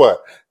 guess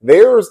what?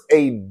 There's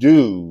a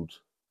dude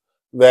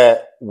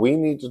that we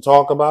need to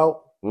talk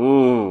about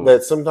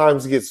that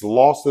sometimes gets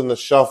lost in the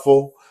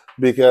shuffle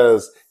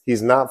because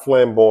he's not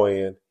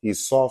flamboyant.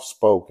 He's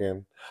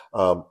soft-spoken.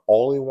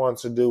 All he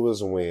wants to do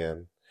is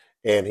win,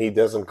 and he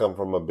doesn't come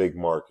from a big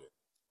market.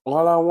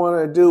 All I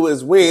want to do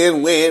is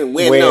win,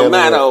 no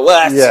matter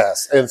what.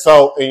 Yes. And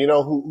you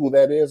know who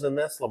that is? And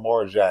that's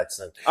Lamar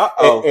Jackson.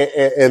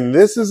 And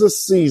this is a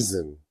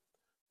season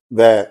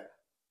that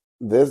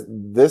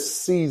this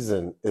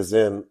season is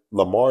in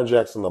Lamar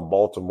Jackson and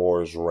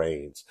Baltimore's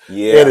reigns.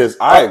 Yeah, it is.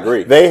 I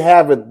agree. They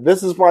have it.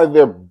 This is probably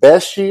their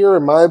best year,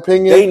 in my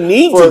opinion. They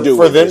need to do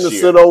for them to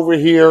sit over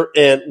here,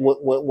 and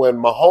when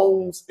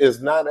Mahomes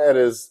is not at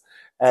his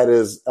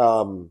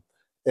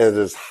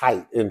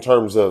height in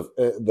terms of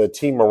the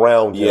team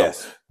around him.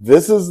 Yes.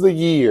 This is the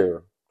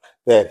year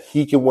that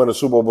he can win a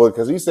Super Bowl,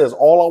 because he says,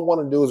 all I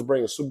want to do is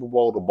bring a Super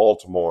Bowl to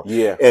Baltimore.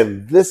 Yeah.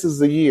 And this is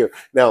the year.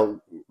 Now,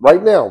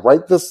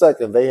 right this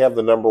second, they have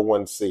the number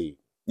 1 seed.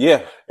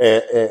 Yeah.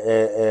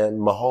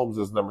 And Mahomes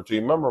is number 2.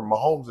 Remember,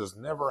 Mahomes has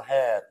never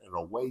had an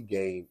away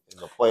game in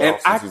the playoffs. And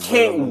I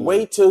can't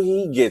wait till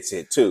he gets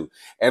it too.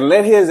 And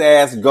let his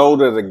ass go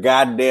to the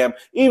goddamn,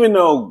 even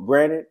though,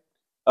 granted,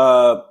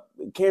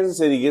 Kansas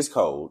City gets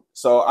cold,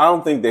 so I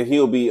don't think that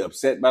he'll be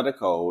upset by the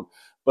cold.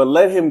 but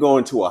let him go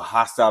into a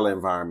hostile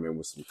environment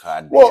with some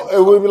goddamn. Well,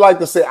 it would be like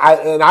to say,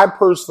 I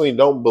personally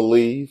don't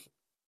believe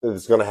that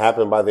it's going to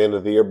happen by the end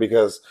of the year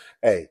because,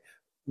 hey,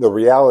 the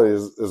reality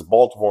is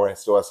Baltimore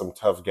still has some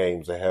tough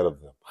games ahead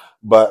of them.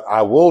 But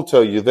I will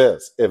tell you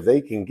this, if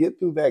they can get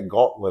through that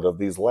gauntlet of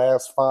these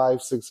last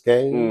 5-6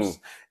 games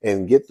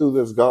and get through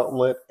this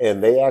gauntlet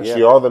and they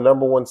actually are the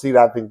number one seed,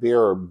 I think they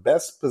are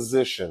best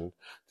positioned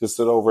to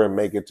sit over and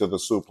make it to the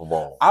Super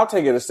Bowl. I'll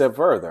take it a step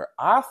further.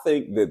 I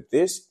think that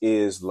this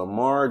is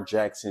Lamar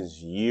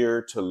Jackson's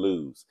year to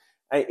lose.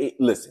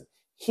 Listen,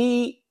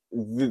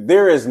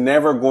 there is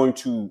never going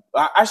to,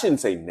 I shouldn't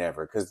say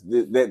never because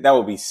that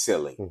would be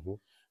silly. Mm-hmm.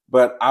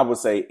 But I would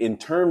say in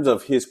terms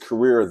of his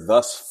career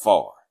thus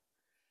far,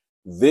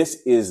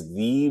 this is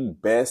the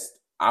best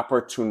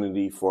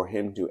opportunity for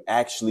him to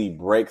actually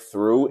break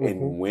through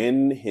and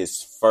win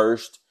his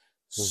first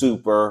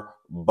Super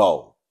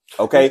Bowl.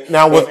 Okay.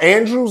 Now with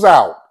Andrews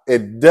out,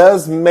 it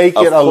does make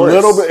it a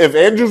little bit. If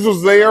Andrews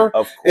was there,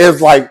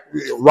 it's like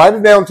write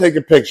it down, take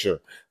a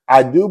picture.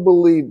 I do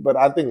believe, but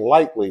I think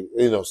likely,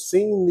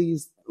 seeing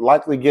these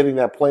likely getting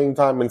that playing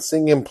time and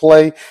seeing him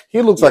play,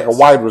 he looks like a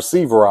wide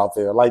receiver out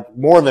there, like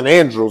more than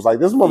Andrews. Like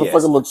this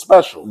motherfucker looks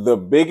special. The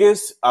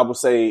biggest, I would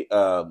say,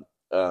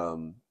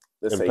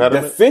 let's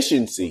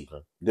say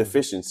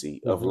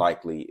deficiency of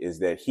likely is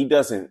that he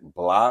doesn't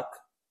block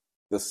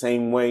the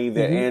same way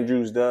that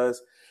Andrews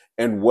does.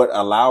 And what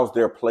allows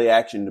their play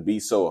action to be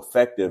so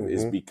effective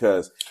is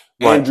because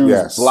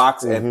Andrews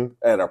blocks at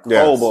a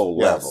Pro Bowl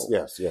level.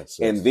 Yes.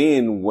 And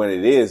then what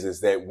it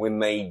is that when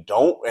they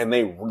don't, and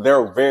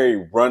they're a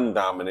very run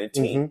dominant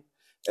team.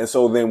 And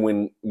so then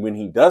when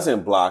he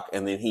doesn't block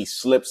and then he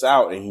slips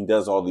out and he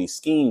does all these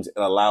schemes, it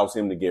allows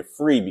him to get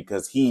free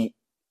because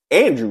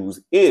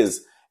Andrews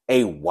is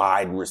a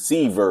wide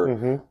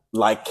receiver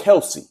like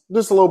Kelsey.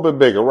 Just a little bit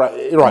bigger,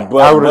 right? But,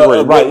 I would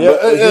agree, right?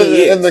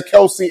 And the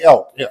Kelsey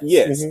elk.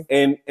 Yes.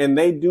 And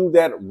they do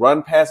that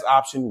run pass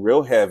option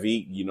real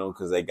heavy,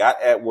 because they got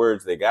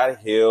Edwards, they got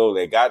Hill,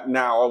 they got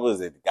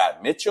they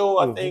got Mitchell,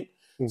 I think.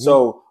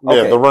 So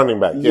the running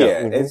back.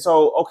 And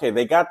so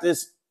they got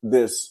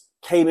this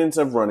cadence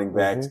of running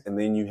backs, and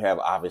then you have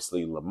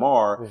obviously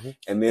Lamar,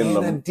 and then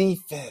the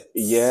defense.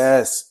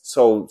 Yes.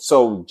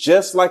 So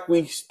just like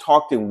we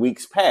talked in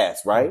weeks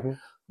past, right?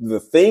 The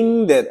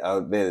thing that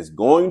is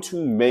going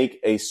to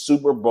make a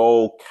Super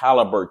Bowl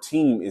caliber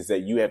team is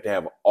that you have to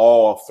have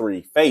all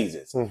three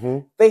phases.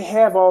 They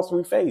have all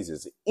three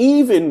phases,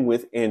 even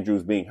with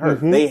Andrews being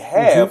hurt. They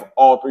have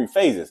all three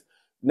phases.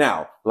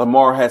 Now,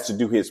 Lamar has to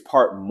do his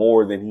part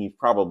more than he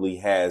probably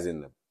has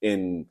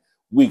in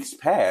weeks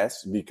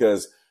past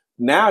because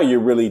now you're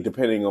really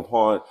depending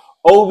upon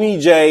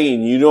OBJ,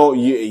 and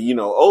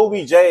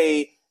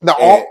OBJ.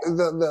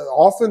 The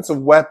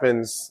offensive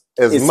weapons.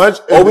 As much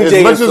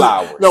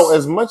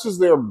as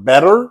they're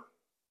better,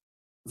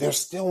 they're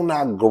still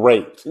not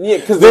great. Yeah,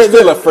 because there's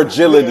still a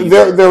fragility.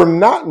 They're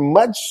not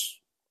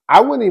much.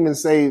 I wouldn't even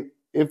say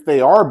if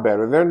they are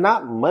better. They're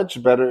not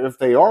much better if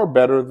they are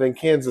better than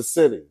Kansas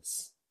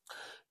City's.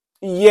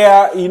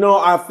 Yeah,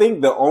 I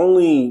think the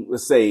only,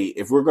 let's say,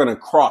 if we're going to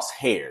cross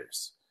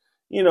hairs,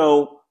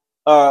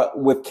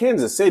 with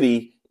Kansas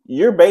City,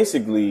 you're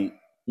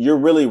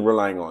really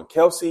relying on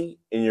Kelsey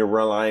and you're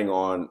relying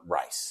on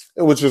Rice.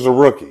 Which is a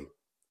rookie.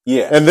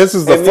 Yeah. And this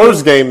is the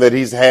first game that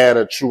he's had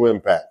a true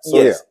impact.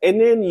 So, yes. And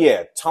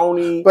then,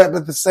 Tony.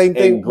 But the same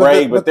thing. And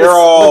Gray, but they're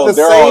all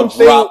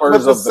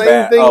droppers of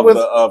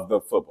the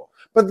football.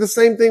 But the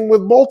same thing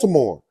with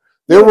Baltimore.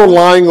 They're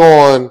relying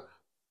on,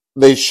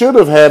 they should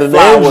have had an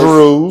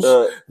Andrews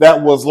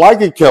that was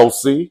like a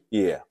Kelsey.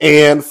 Yeah.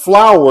 And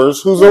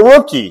Flowers, who's a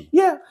rookie.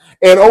 Yeah.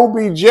 And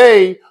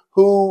OBJ,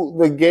 who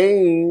the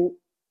game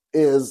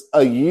is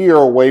a year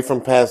away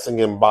from passing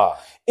him by.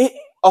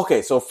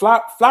 Okay, so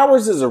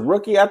Flowers is a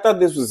rookie. I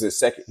thought this was his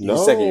second year.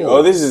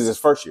 Oh, this is his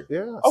first year.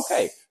 Yes.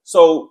 Okay,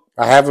 so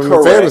I have him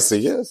in fantasy.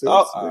 Yes,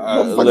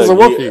 motherfucker's a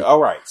rookie. All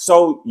right,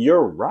 so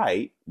you're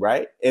right,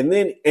 and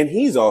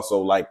he's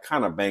also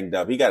kind of banged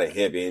up. He got a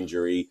hip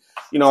injury.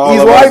 He's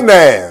right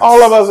now.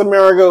 All of us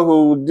America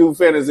who do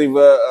fantasy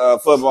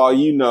football,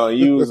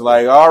 you was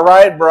like, all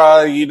right,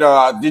 bro.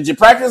 Did you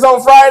practice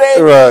on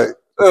Friday? Right.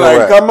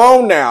 Like, come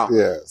on now.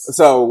 Yes.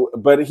 So,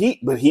 but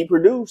he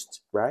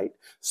produced, right?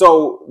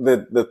 So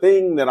the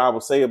thing that I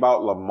would say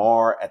about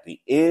Lamar at the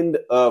end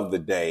of the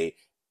day,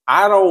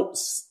 I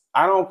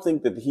don't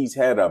think that he's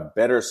had a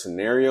better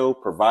scenario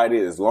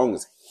provided as long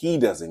as he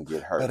doesn't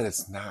get hurt. But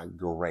it's not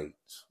great.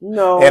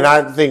 No. And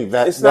I think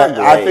that it's not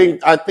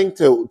great. I think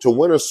to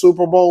win a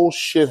Super Bowl,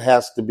 shit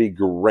has to be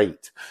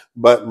great.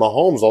 But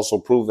Mahomes also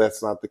proved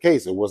that's not the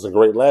case. It wasn't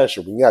great last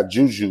year. We got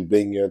Juju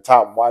being your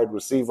top wide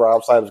receiver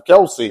outside of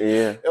Kelsey.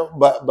 Yeah.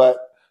 But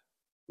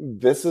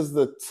this is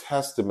the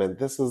testament.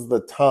 This is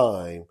the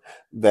time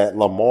that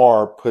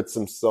Lamar puts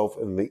himself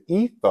in the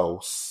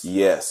ethos.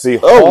 Yes.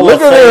 Look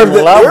at there.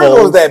 There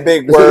goes that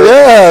big word.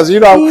 Yes. I'm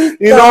going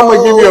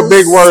to give you a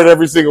big word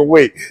every single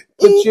week.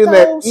 puts you in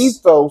that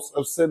ethos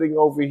of sitting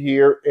over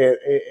here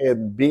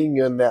and being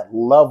in that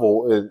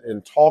level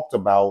and talked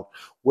about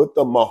with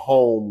the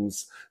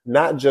Mahomes,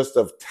 not just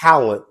of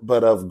talent,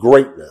 but of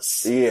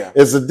greatness. Yeah.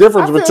 It's the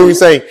difference between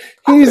saying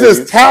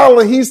he's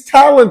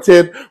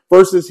talented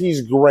versus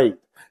he's great.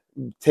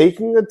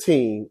 Taking a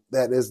team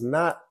that is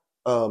not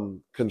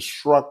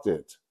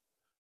constructed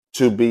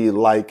to be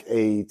like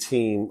a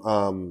team,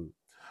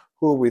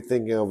 who are we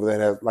thinking of that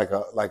has like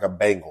a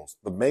Bengals?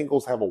 The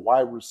Bengals have a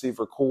wide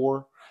receiver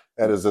core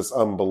that is just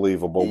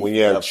unbelievable. When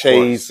you have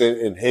Chase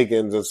and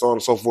Higgins and so on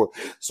and so forth.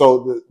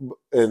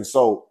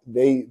 So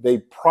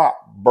they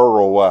prop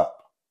Burrow up.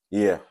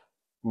 Yeah.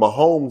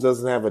 Mahomes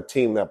doesn't have a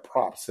team that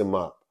props him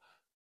up.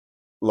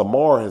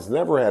 Lamar has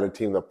never had a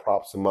team that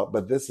props him up,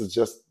 but this is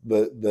just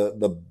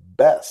the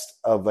best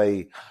of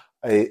a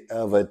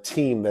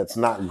team that's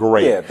not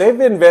great. Yeah,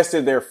 they've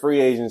invested their free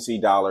agency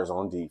dollars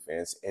on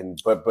defense,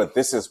 but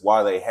this is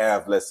why they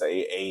have, let's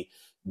say,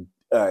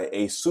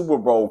 a Super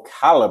Bowl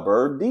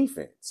caliber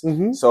defense.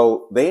 Mm-hmm.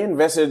 So they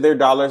invested their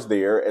dollars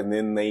there, and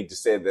then they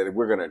just said that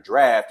we're going to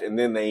draft, and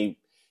then they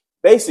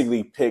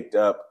basically picked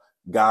up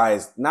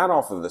guys not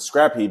off of the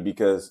scrap heap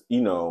because,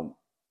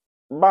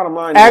 bottom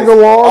line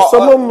Aguilar,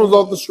 some of them was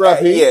off the scrap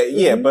heap.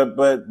 Yeah,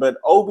 mm-hmm. but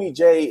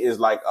OBJ is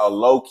like a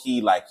low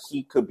key, like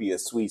he could be a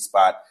sweet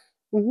spot.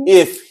 Mm-hmm.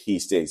 If he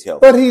stays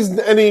healthy. But he's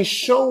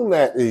shown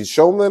that. He's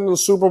shown that in the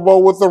Super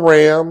Bowl with the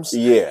Rams.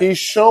 Yeah. He's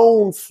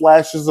shown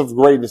flashes of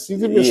greatness.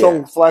 He's even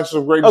shown flashes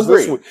of greatness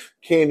this week.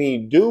 Can he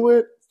do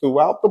it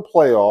throughout the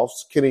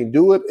playoffs? Can he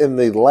do it in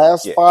the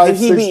last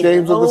 5-6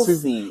 games of the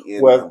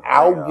season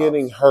without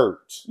getting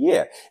hurt?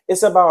 Yeah.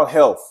 It's about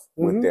health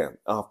with them.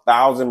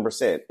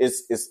 1,000%.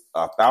 It's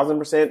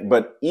 1,000%.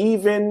 But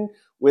even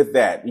with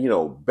that,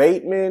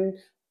 Bateman,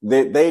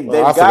 they've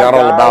got forgot guys,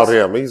 all about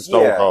him. He's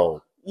stone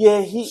cold.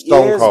 Yeah, he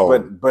Stone is,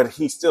 cold. but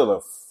he's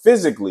still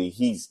physically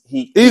he's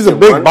a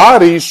big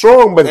body, he's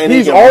strong, but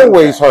he's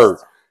always hurt.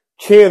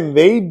 Can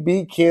they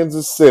beat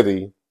Kansas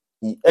City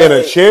in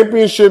a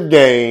championship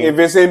game? If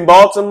it's in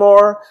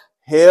Baltimore,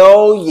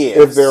 hell yes.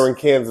 If they're in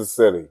Kansas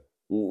City,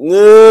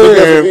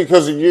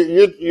 because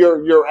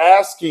you're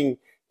asking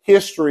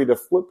history to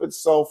flip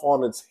itself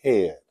on its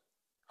head.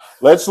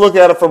 Let's look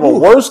at it from a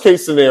worst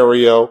case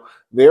scenario.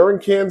 They're in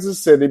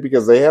Kansas City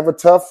because they have a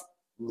tough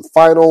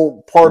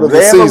final part of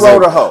the season. They have a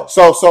road to hoe.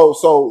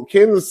 So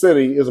Kansas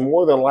City is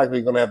more than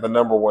likely going to have the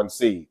number 1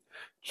 seed.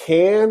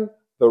 Can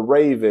the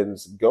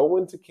Ravens go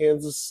into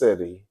Kansas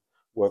City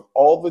with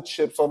all the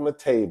chips on the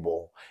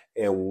table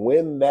and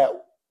win that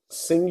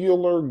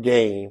singular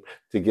game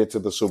to get to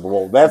the Super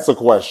Bowl? That's the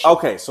question.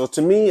 Okay, so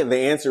to me, the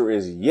answer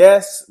is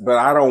yes, but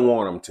I don't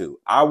want them to.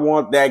 I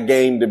want that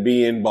game to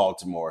be in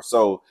Baltimore.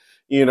 So,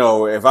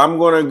 if I'm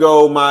going to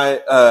go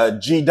my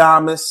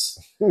G-Damas,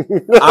 I'm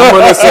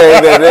going to say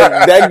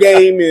that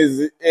game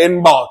is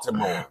in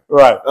Baltimore.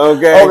 Right.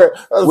 Okay.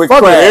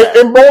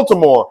 In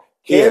Baltimore,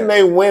 can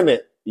they win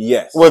it?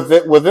 Yes. With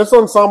this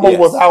ensemble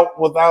without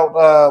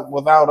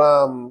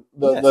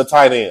the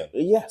tight end.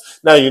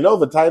 Yes. Now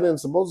the tight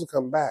end's supposed to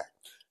come back.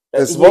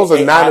 It's supposed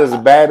to not as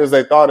bad as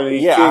they thought. And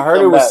I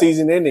heard it was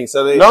season ending.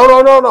 So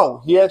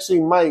no. He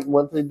actually might.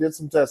 Once they did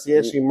some tests, he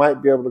actually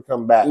might be able to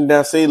come back.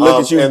 Now, see,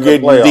 look at you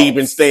getting deep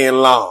and staying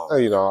long.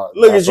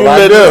 Look at you.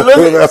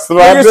 That's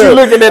what I do. You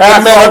looking at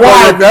the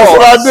medical. That's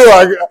what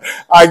I do.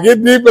 I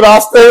get deep and I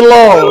stay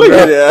long. Look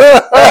at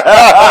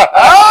that.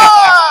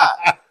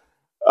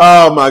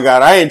 Oh my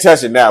God, I ain't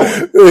touching that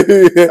one.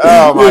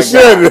 Oh my God. You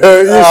should.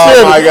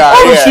 Oh my God.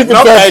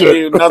 No, thank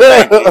you. No,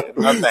 thank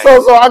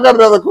you. So I got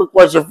another quick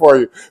question for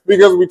you,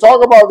 because we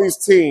talk about these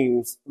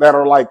teams that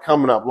are like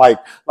coming up, like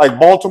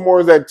Baltimore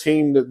is that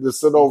team that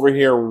sit over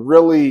here and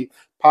really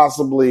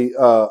possibly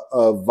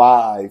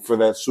vie for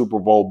that Super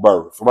Bowl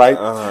berth, right?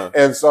 Uh-huh.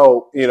 And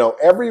so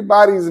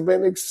everybody's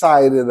been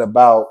excited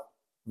about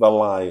the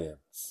Lions.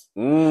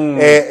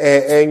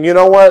 And you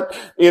know what?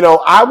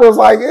 I was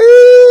like,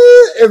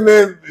 and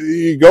then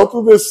you go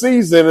through this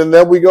season and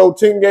then we go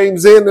 10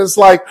 games in. And it's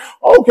like,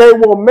 okay,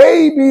 well,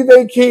 maybe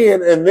they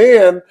can. And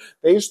then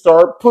they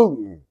start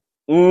Putin.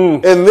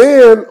 And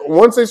then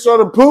once they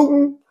started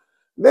Putin,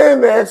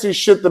 then they actually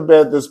shit the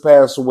bed this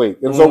past week.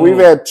 And so we've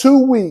had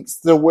 2 weeks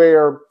to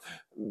where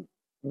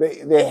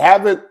they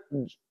haven't.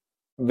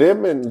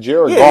 Them and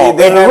Jared Goff.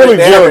 They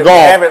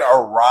haven't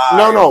arrived.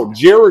 No.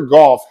 Jared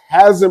Goff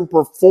hasn't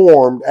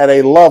performed at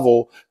a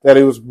level that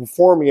he was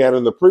performing at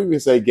in the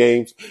previous 8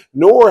 games,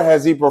 nor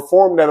has he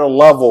performed at a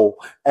level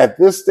at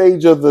this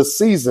stage of the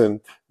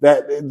season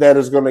that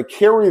is going to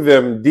carry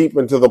them deep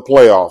into the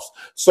playoffs.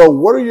 So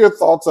what are your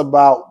thoughts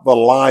about the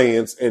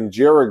Lions and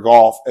Jared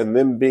Goff and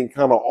them being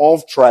kind of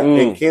off track,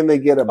 and can they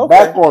get it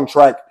back on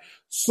track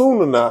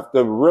soon enough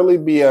to really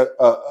be a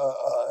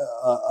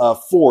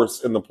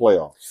force in the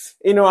playoffs?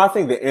 I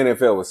think the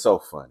NFL is so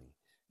funny,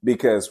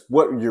 because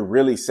what you're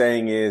really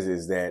saying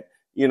is that,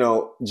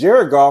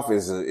 Jared Goff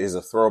is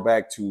a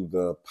throwback to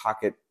the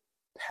pocket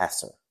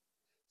passer.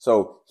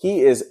 So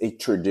he is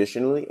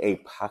traditionally a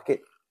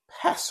pocket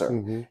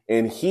passer,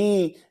 and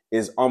he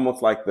is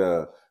almost like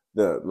the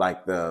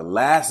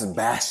last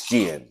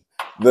bastion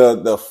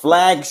the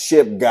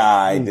flagship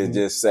guy to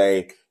just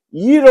say,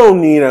 you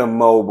don't need a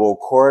mobile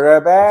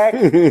quarterback.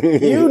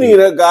 You need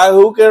a guy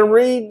who can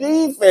read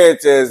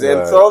defenses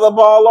and throw the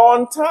ball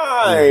on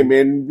time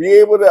and be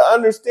able to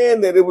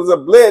understand that it was a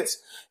blitz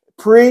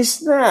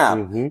pre-snap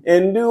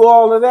and do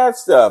all of that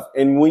stuff.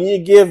 And when you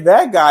give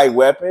that guy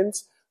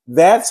weapons,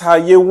 that's how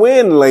you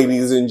win,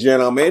 ladies and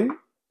gentlemen.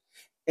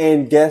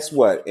 And guess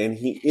what? And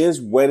he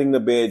is wetting the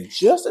bed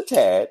just a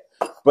tad,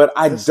 but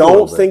I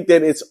don't think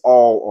that it's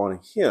all on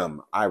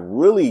him.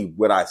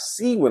 What I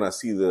see when I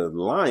see the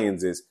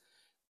Lions is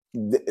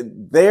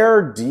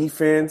their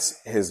defense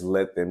has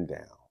let them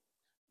down.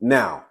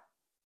 Now,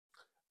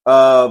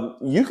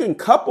 you can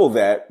couple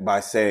that by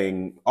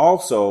saying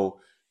also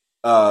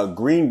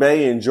Green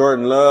Bay and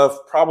Jordan Love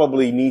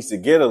probably needs to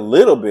get a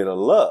little bit of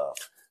love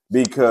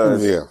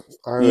because,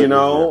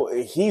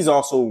 he's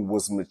also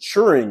was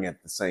maturing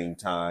at the same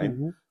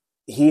time.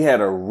 He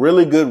had a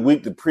really good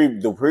week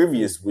the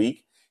previous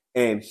week,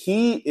 and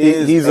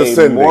he's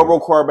a mobile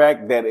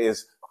quarterback that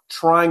is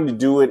trying to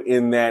do it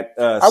in that.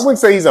 I wouldn't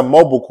say he's a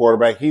mobile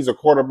quarterback. He's a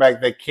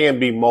quarterback that can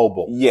be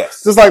mobile.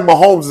 Yes. Just like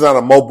Mahomes is not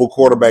a mobile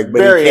quarterback,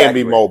 but he can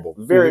be mobile.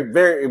 Very,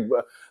 very,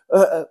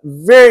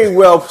 very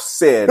well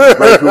said.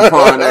 Ray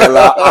Coupon a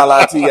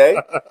la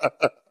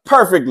TA.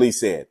 Perfectly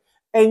said.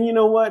 And you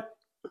know what?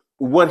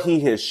 What he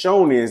has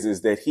shown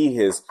is that he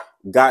has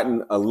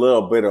gotten a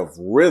little bit of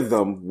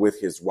rhythm with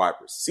his wide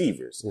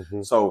receivers.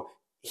 So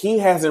he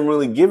hasn't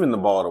really given the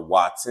ball to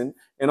Watson.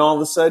 And all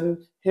of a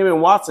sudden, him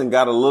and Watson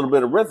got a little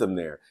bit of rhythm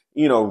there.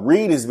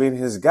 Reed has been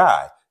his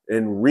guy,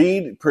 and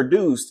Reed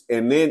produced,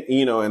 and then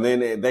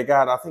they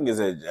got, I think, is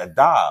a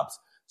Dobbs.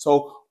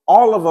 So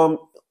all of them,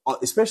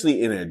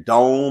 especially in a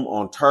dome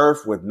on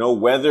turf with no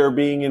weather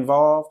being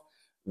involved,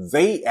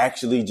 they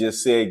actually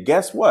just said,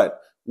 guess what?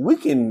 We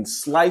can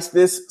slice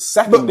this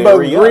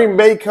secondary but Green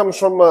Bay comes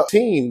from a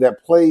team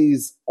that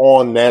plays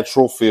on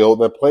natural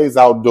field, that plays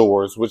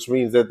outdoors, which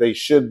means that they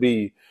should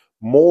be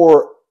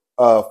more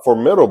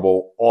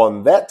formidable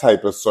on that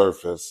type of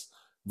surface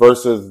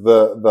versus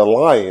the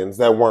Lions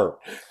that weren't.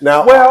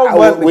 Now,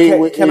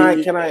 can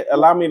I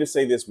allow me to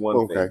say this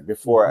one thing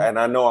before? And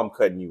I know I'm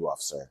cutting you off,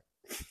 sir.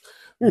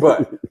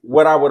 But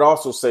what I would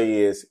also say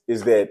is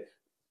that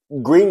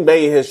Green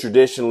Bay has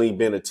traditionally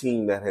been a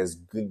team that has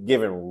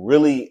given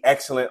really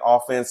excellent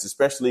offense,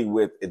 especially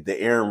with the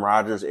Aaron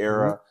Rodgers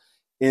era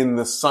in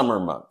the summer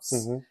months.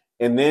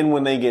 And then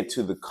when they get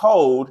to the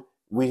cold,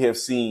 we have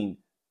seen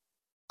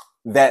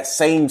that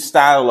same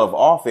style of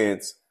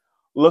offense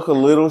look a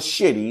little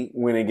shitty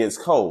when it gets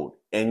cold.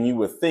 And you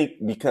would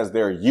think because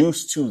they're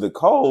used to the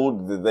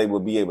cold that they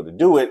would be able to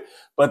do it.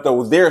 But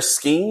their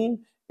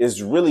scheme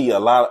is really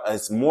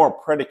it's more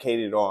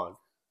predicated on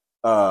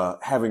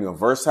having a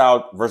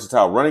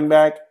versatile running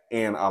back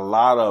and a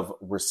lot of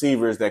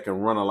receivers that can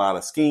run a lot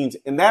of schemes.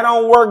 And that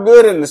don't work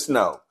good in the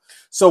snow.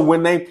 So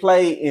when they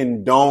play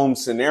in dome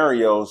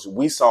scenarios,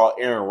 we saw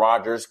Aaron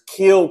Rodgers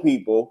kill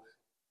people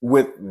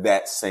with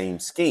that same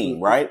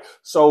scheme, right?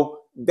 So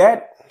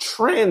that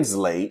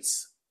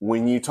translates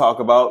when you talk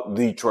about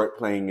Detroit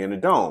playing in a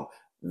dome.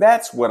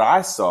 That's what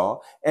I saw.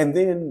 And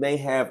then they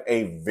have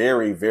a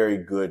very, very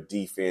good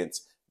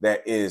defense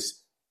that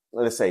is,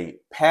 let's say,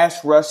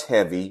 pass rush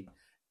heavy,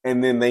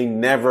 and then they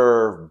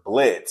never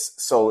blitz.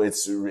 So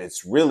it's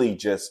really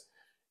just,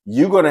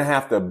 you're going to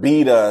have to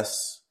beat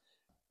us.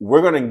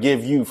 We're going to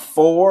give you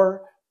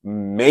 4,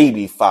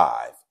 maybe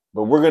 5.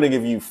 But we're going to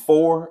give you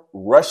 4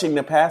 rushing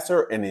the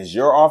passer. And is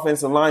your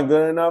offensive line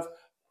good enough?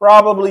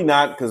 Probably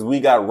not, because we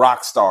got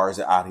rock stars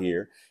out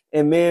here.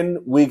 And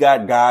then we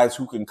got guys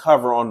who can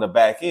cover on the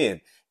back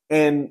end.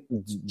 And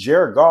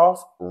Jared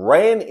Goff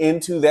ran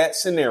into that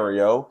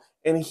scenario,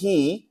 and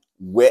he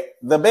wet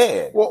the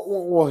bed.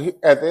 Well,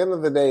 at the end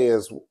of the day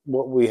is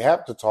what we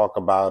have to talk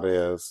about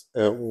is,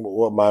 and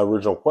what my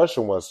original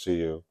question was to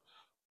you,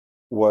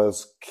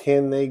 was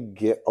can they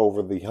get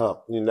over the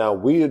hump? Now,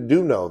 we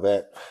do know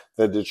that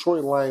the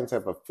Detroit Lions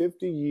have a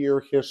 50-year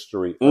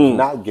history of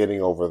not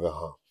getting over the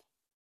hump.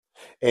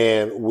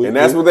 And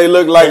that's what they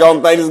look like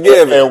on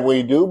Thanksgiving. And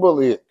we do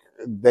believe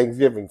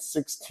Thanksgiving,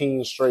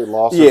 16 straight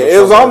losses. Yeah,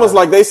 it was almost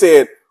like they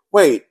said,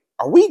 wait,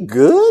 are we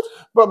good?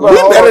 But we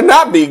better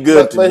not be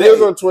good today. But here's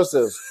what the twist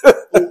is.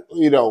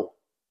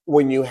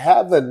 When you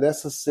have the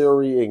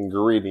necessary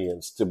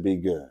ingredients to be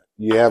good,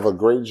 you have a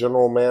great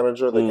general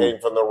manager that came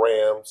from the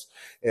Rams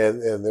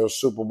and their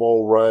Super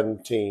Bowl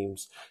run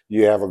teams.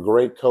 You have a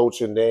great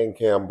coach in Dan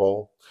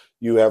Campbell.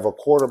 You have a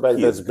quarterback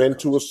that's been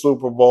to a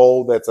Super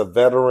Bowl, that's a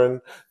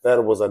veteran,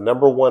 that was a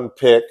number 1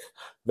 pick,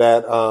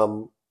 that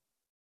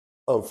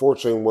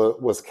unfortunately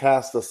was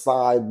cast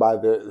aside by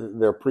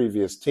their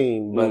previous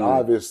team. But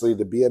obviously,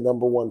 to be a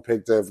number 1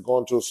 pick, to have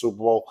gone to a Super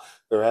Bowl,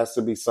 there has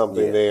to be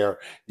something there.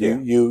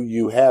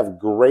 You have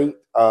great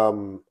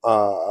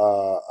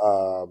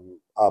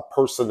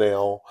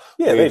personnel.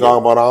 Yeah, you're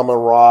talking about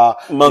Amon-Ra,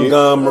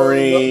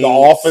 Montgomery, the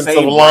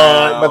offensive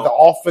line, but the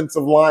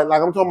offensive line,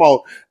 like I'm talking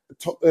about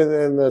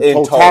in the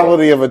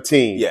totality of a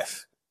team.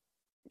 Yes.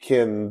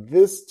 Can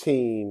this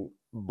team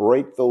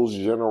break those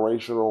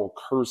generational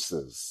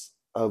curses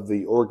of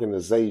the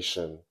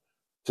organization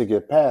to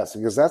get past,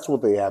 because that's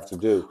what they have to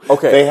do.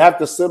 Okay. They have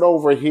to sit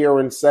over here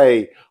and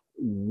say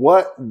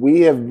what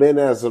we have been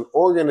as an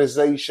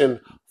organization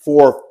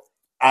for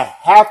a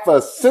half a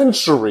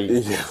century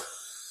is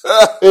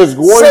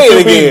going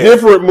to be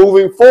different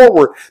moving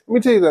forward. Let me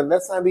tell you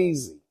that's not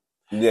easy.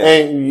 Yeah.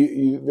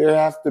 And there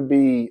have to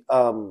be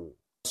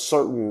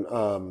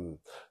certain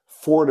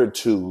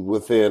fortitude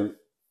within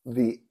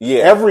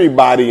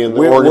everybody in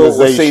the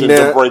organization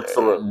to break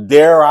through.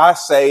 Dare I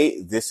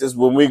say, this is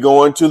when we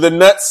go into the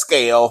nut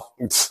scale.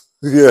 Yes.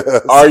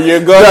 Are you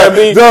gonna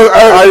be?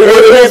 Are you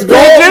gonna be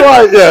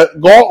right? Yeah,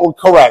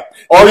 correct.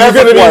 Are you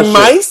gonna be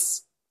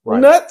mice? Right.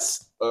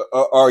 Nuts?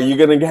 Are you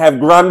gonna have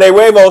grande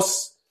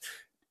huevos?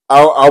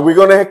 Are we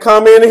gonna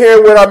come in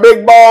here with our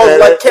big balls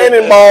like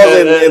cannonballs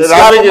and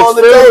slap them on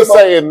the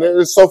table?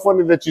 It's so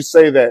funny that you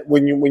say that.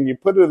 When you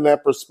put it in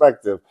that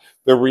perspective,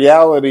 the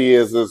reality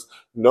is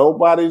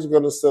nobody's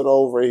gonna sit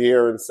over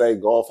here and say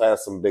golf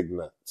has some big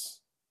nuts.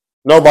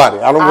 Nobody.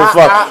 I don't give a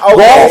fuck.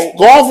 Okay.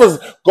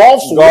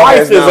 Golf's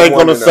wife ain't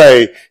gonna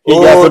say he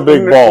got some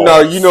big balls. No,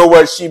 you know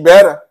what? She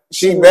better.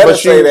 She better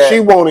say that. She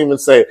won't even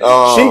say it.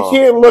 She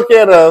can't look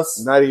at us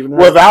not even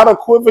without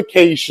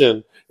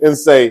equivocation and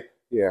say,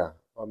 yeah,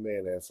 my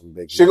man has some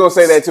big nuts. She gonna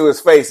say that to his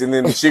face, and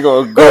then she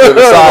gonna go to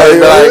the side and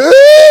be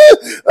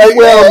like,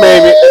 well,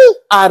 maybe.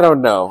 I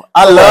don't know.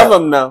 I love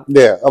him though.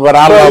 Yeah, but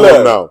I love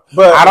him though.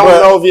 But I don't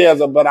know if he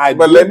has a. But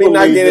let me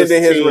not get into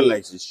his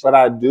relationship. But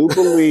I do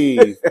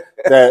believe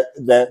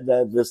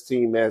that this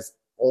team has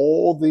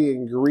all the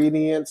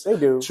ingredients they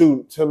do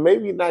to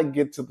maybe not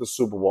get to the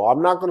Super Bowl.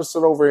 I'm not going to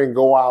sit over and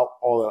go out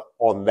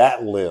on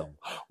that limb.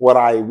 What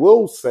I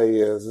will say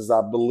is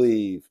I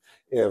believe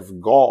if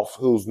Goff,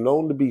 who's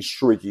known to be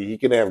streaky, he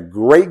can have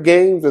great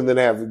games and then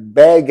have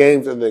bad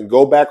games and then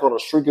go back on a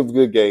streak of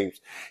good games.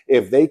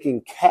 If they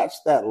can catch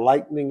that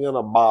lightning in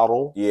a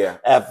bottle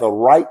at the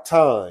right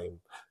time,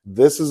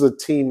 this is a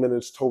team in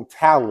its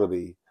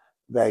totality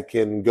that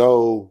can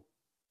go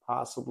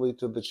possibly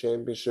to the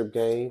championship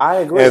game. I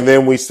agree. And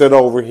then we sit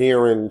over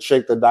here and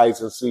shake the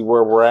dice and see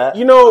where we're at.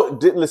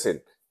 Listen,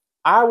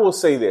 I will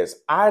say this.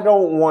 I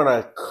don't want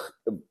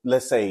to,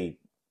 let's say,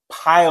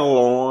 pile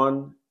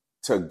on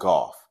to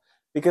Goff,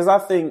 because I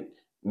think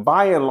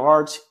by and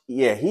large,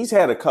 he's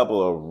had a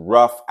couple of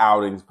rough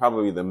outings,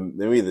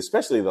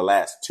 especially the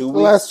last 2 weeks.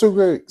 The last 2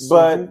 weeks.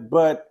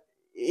 But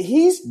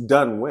he's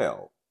done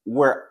well.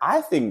 Where I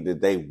think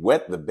that they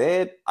wet the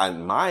bed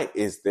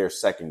is their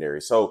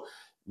secondary. So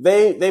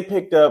they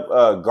picked up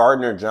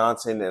Gardner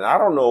Johnson, and I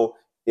don't know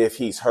if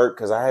he's hurt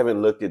because I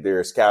haven't looked at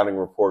their scouting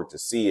report to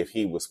see if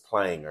he was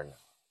playing or not.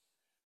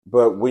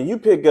 But when you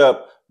pick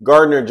up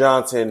Gardner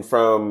Johnson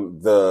from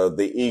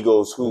the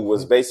Eagles, who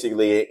was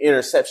basically an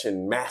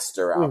interception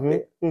master out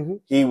there. Mm-hmm.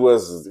 He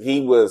was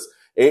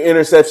an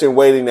interception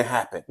waiting to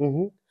happen.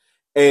 Mm-hmm.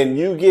 And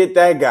you get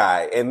that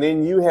guy, and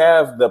then you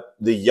have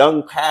the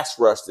young pass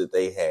rush that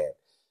they had.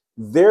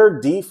 Their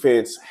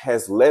defense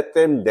has let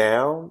them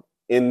down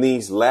in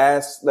these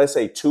last, let's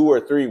say, 2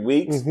 or 3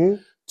 weeks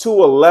to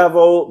a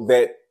level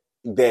that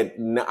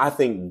I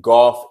think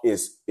Goff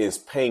is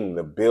paying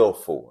the bill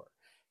for.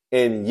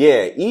 And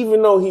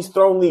even though he's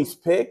thrown these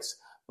picks,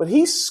 but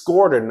he's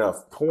scored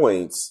enough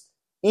points,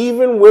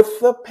 even with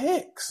the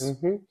picks.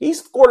 Mm-hmm. He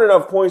scored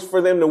enough points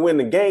for them to win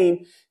the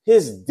game.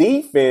 His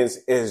defense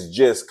is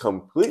just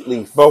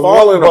completely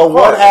falling apart. But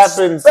what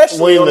happens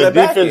when the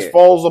defense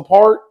falls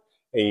apart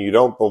and you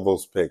don't throw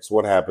those picks?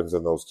 What happens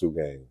in those 2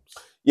 games?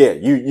 Yeah,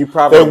 you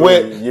probably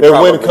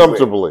win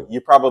comfortably. You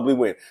probably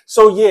win.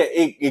 So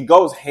it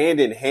goes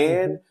hand in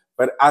hand. Mm-hmm.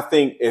 But I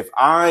think if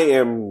I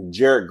am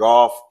Jared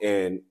Goff,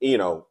 and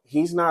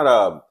he's not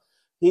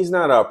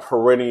a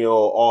perennial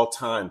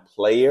all-time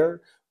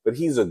player, but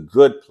he's a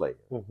good player.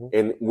 Mm-hmm.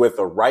 And with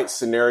the right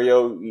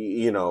scenario,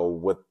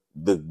 with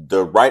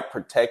the right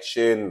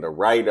protection, the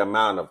right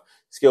amount of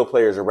skilled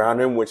players around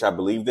him, which I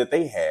believe that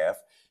they have,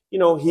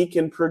 he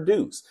can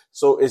produce.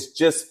 So it's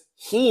just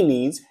he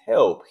needs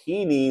help.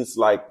 He needs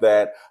like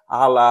that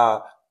a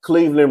la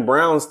Cleveland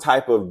Browns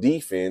type of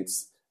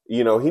defense.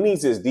 He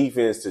needs his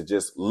defense to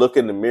just look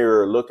in the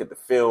mirror, look at the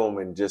film,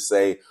 and just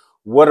say,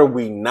 what are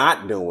we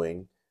not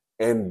doing?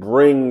 And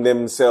bring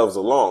themselves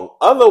along.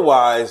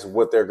 Otherwise,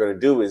 what they're going to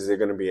do is they're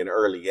going to be an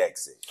early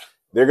exit.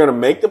 They're going to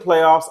make the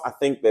playoffs. I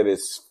think that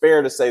it's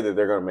fair to say that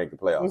they're going to make the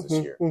playoffs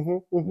this year.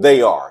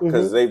 They are,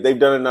 because they've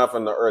done enough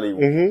in the early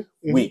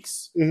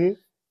weeks. Mm-hmm.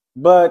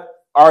 But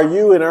are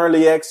you an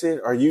early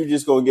exit? Are you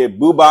just going to get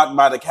boo-bopped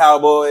by the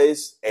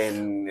Cowboys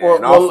and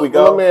off we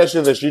go? Let me ask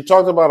you this. You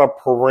talked about a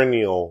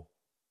perennial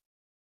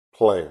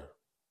player.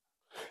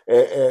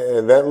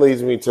 And that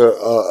leads me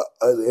to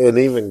an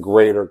even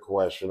greater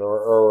question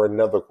or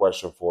another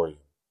question for you.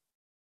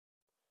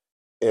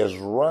 Is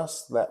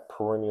Russ that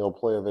perennial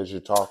player that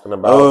you're talking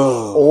about?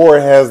 Or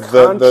has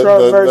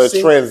the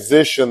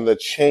transition, the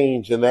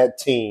change in that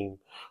team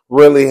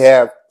really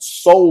have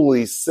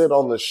solely sit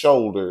on the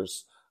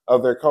shoulders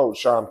of their coach,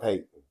 Sean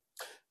Payton?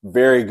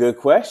 Very good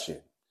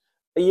question.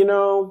 I'm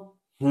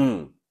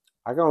going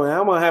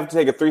to have to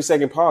take a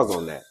 3-second pause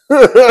on that.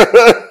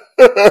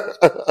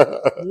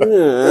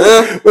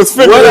 Let's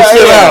figure this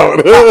shit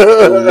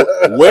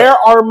out. Where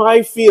are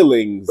my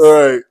feelings? All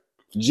right.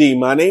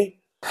 GMoney.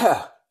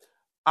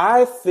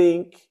 I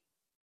think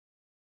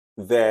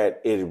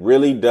that it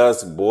really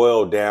does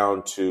boil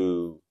down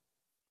to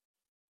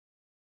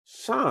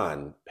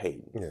Sean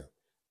Payton.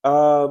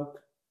 Yeah.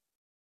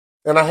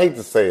 And I hate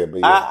to say it,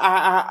 but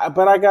yeah.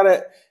 But I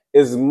gotta,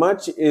 as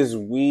much as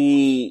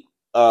we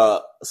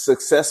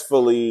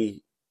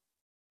successfully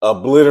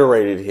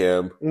obliterated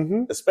him,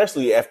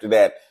 especially after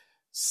that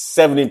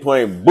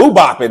 70-point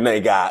boo-bopping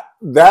they got.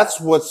 That's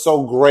what's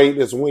so great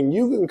is when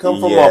you can come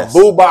from a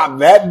boo-bop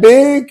that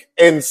big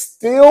and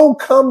still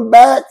come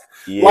back.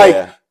 Yeah.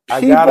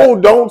 Like, people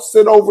don't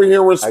sit over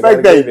here and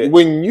respect that.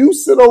 When you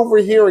sit over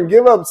here and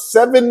give up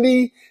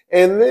 70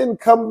 and then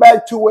come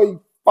back to a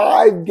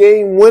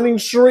 5-game winning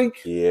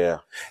streak. Yeah.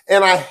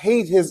 And I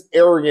hate his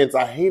arrogance.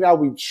 I hate how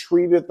we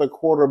treated the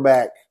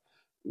quarterback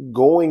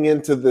going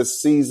into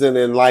this season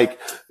and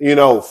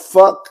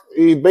fuck,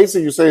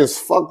 basically you're saying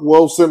fuck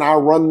Wilson, I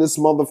run this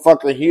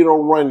motherfucker, he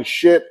don't run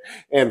shit,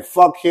 and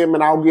fuck him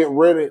and I'll get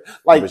rid of it.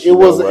 Like it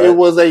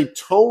was a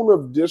tone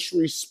of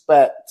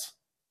disrespect.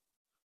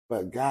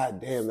 But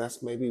goddamn,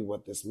 that's maybe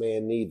what this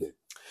man needed.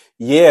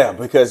 Yeah,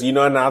 because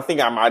and I think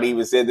I might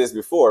even said this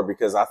before,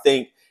 because I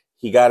think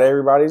he got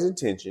everybody's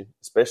attention,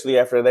 especially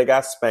after they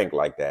got spanked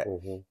like that.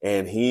 Mm-hmm.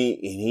 And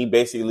he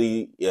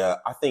basically,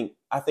 I think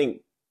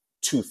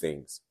two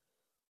things.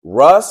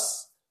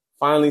 Russ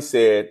finally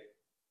said,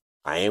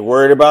 I ain't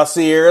worried about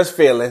Sierra's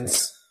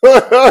feelings.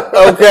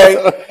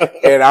 Okay.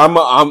 And I'm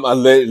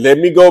let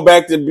me go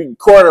back to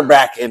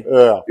quarterbacking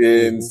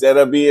instead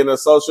of being a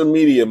social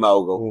media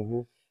mogul. Mm-hmm.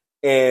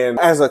 And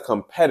as a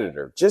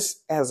competitor,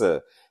 just as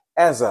a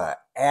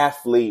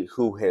athlete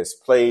who has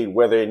played,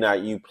 whether or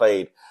not you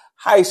played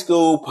high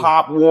school,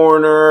 Pop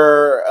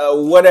Warner,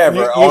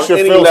 whatever. You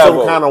should feel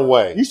some kind of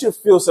way. You should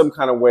feel some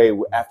kind of way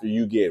after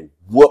you get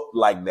whooped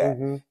like that.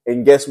 Mm-hmm.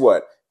 And guess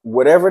what?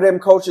 Whatever them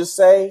coaches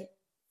say,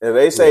 if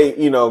they say,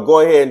 go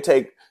ahead and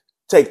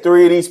take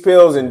 3 of these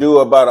pills and do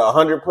about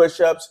 100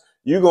 push-ups,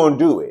 you're going to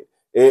do it.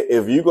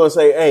 If you're going to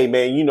say, hey,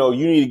 man, you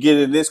need to get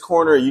in this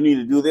corner, you need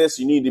to do this,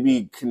 you need to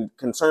be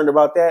concerned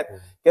about that,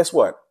 guess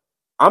what?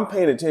 I'm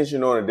paying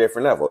attention on a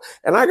different level.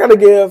 And I got to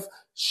give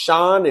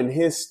Sean and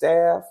his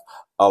staff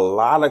a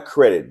lot of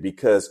credit,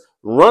 because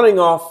running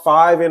off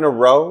 5 in a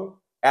row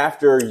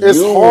after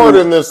it's hard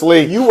in this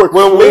league. You were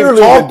clearly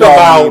the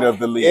dog lead of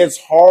the league. It's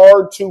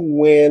hard to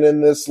win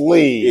in this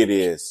league. It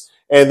is.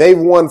 And they've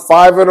won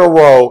 5 in a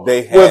row.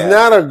 They have. With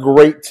not a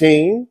great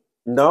team.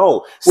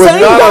 No.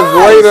 With not a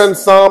great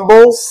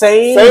ensemble.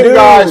 Same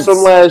guys from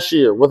last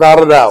year,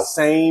 without a doubt.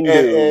 Same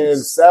dudes.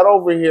 And sat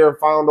over here and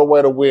found a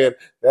way to win.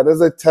 That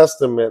is a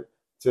testament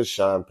to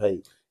Sean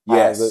Payton.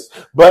 Yes.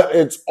 But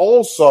it's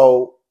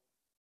also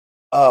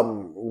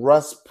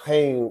Russ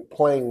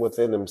playing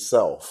within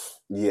himself.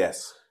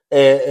 Yes.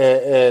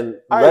 And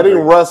letting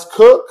Russ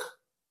cook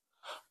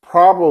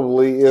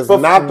probably is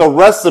not the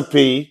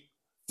recipe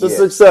to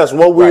success.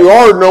 What we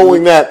are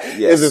knowing that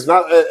is it's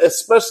not,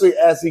 especially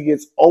as he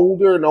gets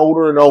older and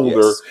older and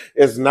older,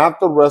 it's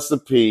not the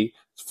recipe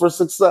for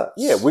success.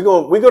 Yeah, we're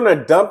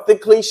gonna dump the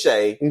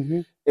cliche,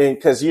 and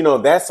because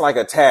that's like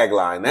a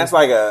tagline, that's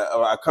like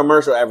a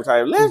commercial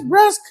advertising. Let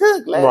Russ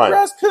cook. Let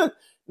Russ cook.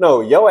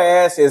 No, your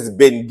ass has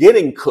been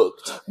getting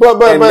cooked. But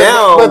that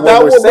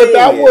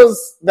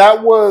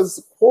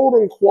was quote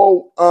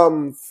unquote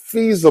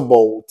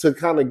feasible to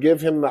kind of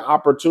give him the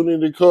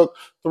opportunity to cook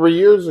 3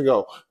 years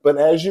ago. But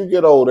as you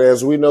get older,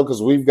 as we know,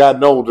 because we've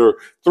gotten older,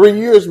 3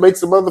 years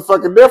makes a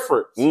motherfucking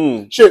difference.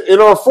 Shit, in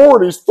our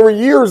 40s, 3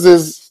 years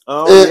is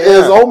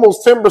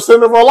almost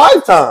 10% of our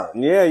lifetime.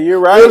 Yeah,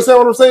 you're right. You understand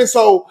what I'm saying?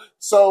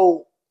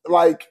 So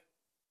like,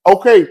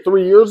 okay,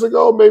 3 years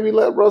ago, maybe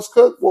let Russ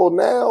cook. Well,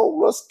 now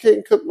Russ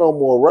can't cook no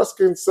more. Russ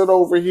can sit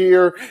over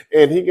here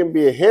and he can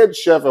be a head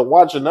chef and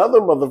watch another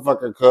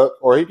motherfucker cook,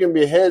 or he can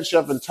be a head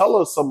chef and tell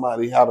us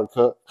somebody how to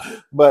cook.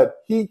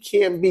 But he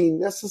can't be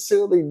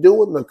necessarily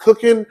doing the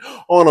cooking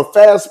on a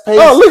fast pace.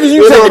 Oh, look at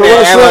you taking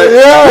that analogy.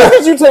 Yeah. Look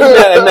at you taking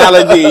that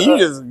analogy. You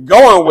just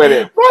going with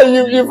it. Right.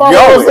 You follow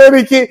what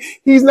I'm saying?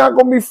 He's not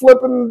going to be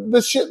flipping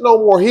the shit no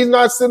more. He's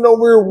not sitting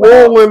over here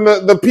rolling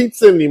the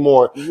pizza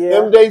anymore. Yeah.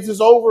 Them days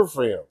is over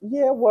for him.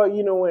 Yeah, well,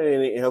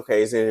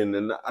 okay, it's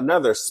in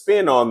another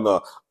spin on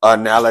the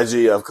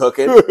analogy of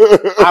cooking.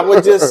 I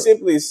would just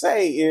simply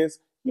say is,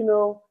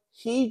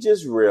 he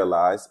just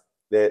realized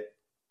that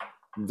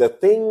the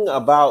thing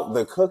about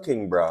the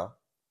cooking, bro,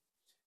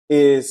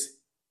 is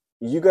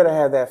you got to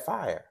have that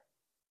fire.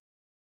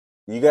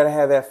 You got to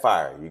have that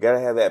fire. You got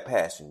to have that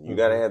passion. You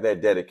got to have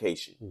that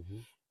dedication. Mm-hmm.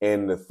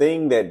 And the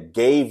thing that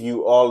gave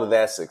you all of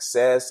that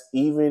success,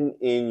 even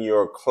in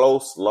your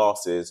close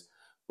losses,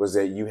 was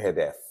that you had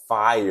that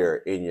fire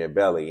in your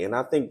belly. And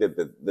I think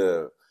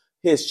that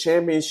his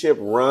championship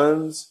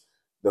runs,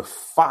 the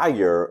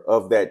fire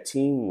of that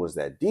team was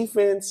that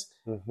defense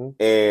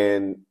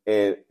and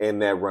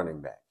that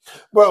running back.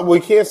 But we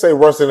can't say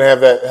Russ didn't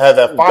have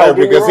that fire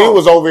because he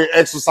was over here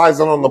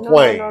exercising on the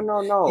plane.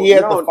 No. He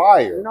had the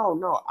fire.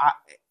 No.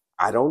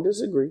 I don't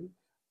disagree.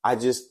 I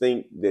just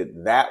think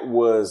that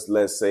was,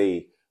 let's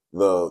say,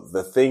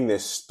 the thing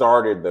that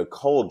started the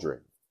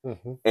cauldron.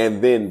 Mm-hmm.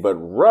 And then, but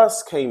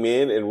Russ came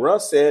in and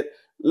Russ said,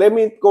 let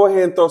me go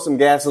ahead and throw some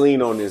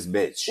gasoline on this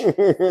bitch.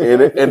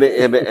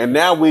 and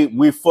now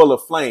we full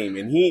of flame.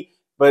 And you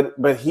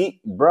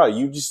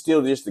just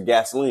still just the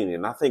gasoline.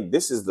 And I think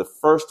this is the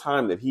first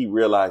time that he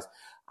realized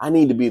I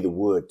need to be the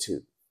wood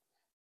too.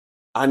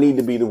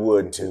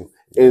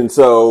 And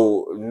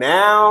so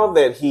now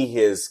that he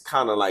has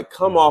kind of like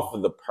come off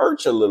of the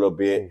perch a little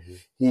bit,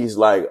 he's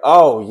like,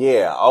 oh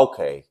yeah,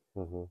 okay.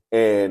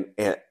 And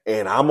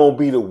I'm going to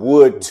be the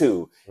wood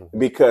too,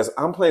 because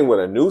I'm playing with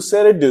a new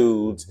set of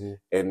dudes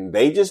and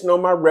they just know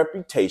my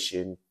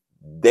reputation.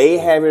 They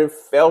haven't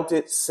felt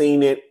it,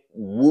 seen it,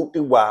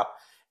 whoop-de-wop.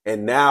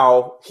 And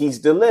now he's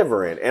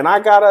delivering. And I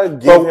got to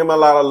give him a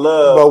lot of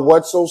love. But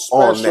what's so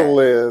special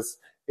is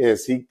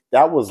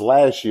that was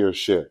last year's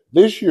shit.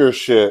 This year's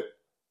shit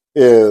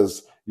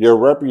is your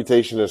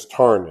reputation is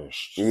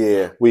tarnished.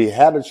 Yeah. We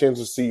had a chance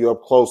to see you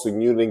up close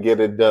and you didn't get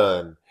it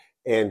done.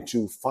 And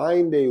to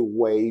find a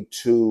way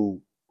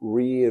to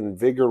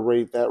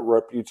reinvigorate that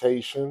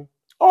reputation.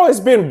 Oh, it's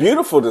been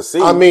beautiful to see.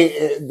 I mean,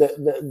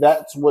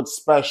 that's what's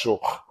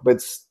special.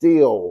 But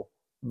still,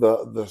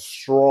 the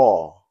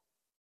straw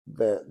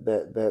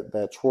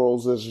that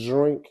twirls this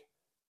drink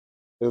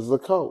is the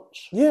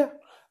coach. Yeah.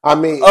 I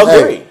mean,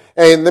 agree.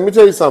 Hey, let me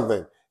tell you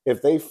something.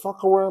 If they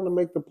fuck around and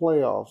make the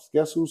playoffs,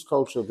 guess who's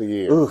coach of the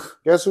year? Oof.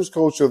 Guess who's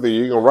coach of the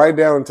year? You can write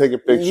down and take a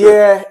picture.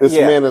 Yeah, this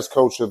man is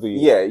coach of the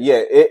year.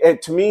 Yeah.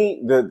 To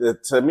me,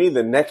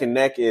 the neck and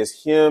neck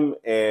is him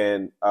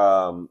and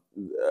the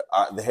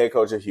head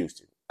coach of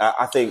Houston.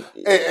 I think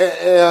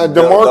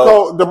DeMarco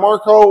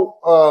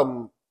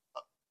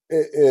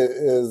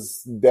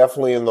is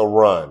definitely in the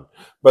run.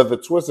 But the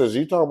twist is,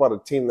 you talk about a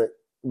team that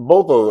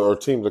both of them are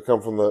teams that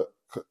come from the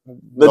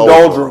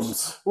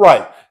doldrums,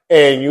 right?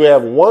 And you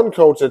have one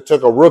coach that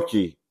took a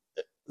rookie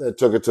that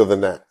took it to the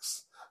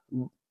next.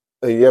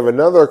 And you have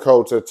another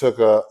coach that took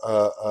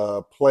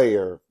a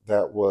player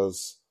that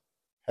was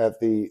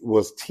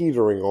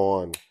teetering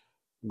on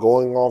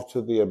going off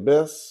to the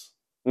abyss.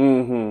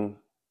 Mm-hmm.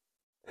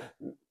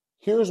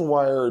 Here's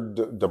why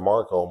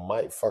DeMarco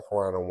might fuck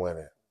around and win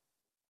it.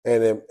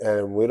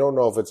 And we don't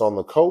know if it's on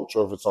the coach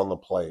or if it's on the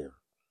player.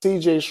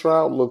 CJ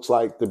Stroud looks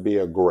like to be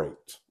a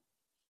great.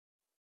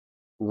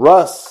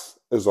 Russ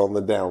is on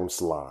the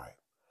downslide.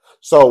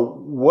 So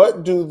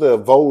what do the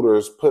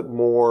voters put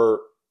more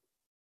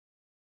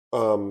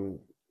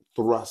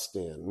thrust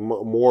in,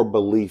 more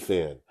belief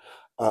in?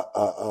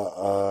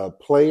 A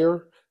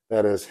player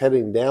that is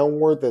heading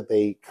downward that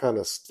they kind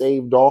of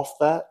staved off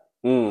that?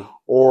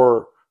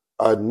 Or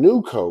a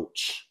new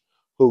coach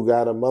who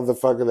got a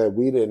motherfucker that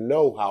we didn't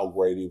know how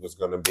great he was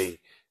going to be?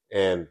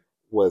 And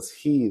was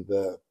he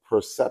the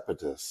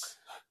precipitous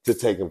to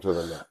take him to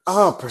the next?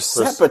 Oh,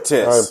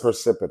 precipitous.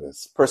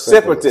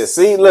 Precipitous.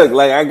 See, look,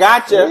 like I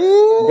got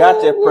you.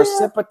 Got you.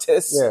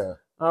 Precipitous. Yeah.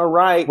 All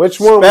right. Which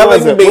one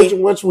was it?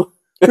 Which one?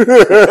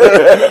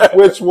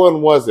 Which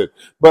one was it?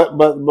 But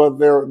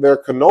there are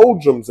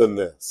conundrums in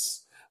this.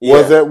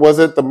 Yeah. Was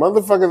it the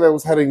motherfucker that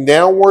was heading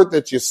downward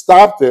that you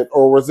stopped it,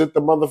 or was it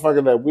the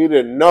motherfucker that we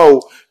didn't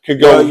know could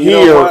go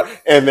here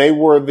and they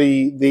were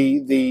the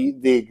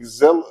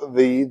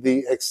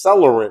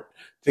accelerant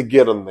to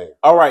get them there?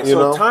 All right,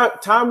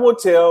 time will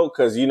tell,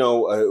 because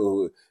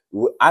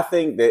I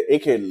think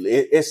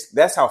that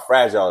that's how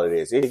fragile it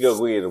is. It could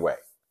go either way.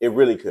 It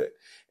really could.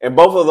 And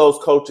both of those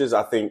coaches,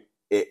 I think,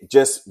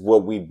 just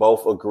what we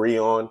both agree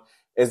on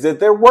is that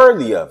they're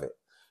worthy of it.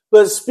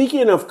 But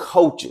speaking of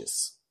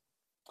coaches,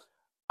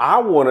 I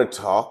want to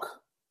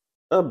talk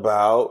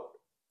about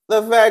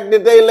the fact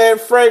that they let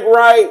Frank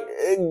Wright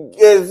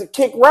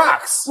kick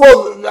rocks.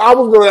 Well, I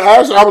was going to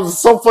ask you, it was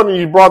so funny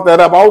you brought that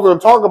up. I was going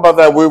to talk about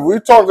that. We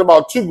talked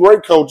about two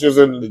great coaches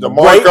in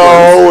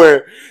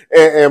DeMarco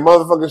and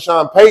motherfucking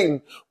Sean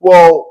Payton.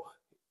 Well,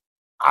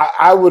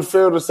 I would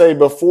fair to say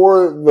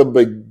before the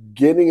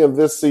beginning of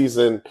this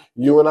season,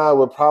 you and I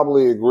would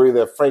probably agree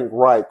that Frank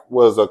Reich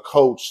was a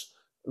coach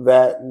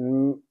that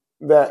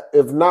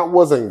if not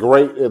wasn't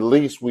great, at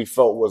least we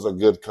felt was a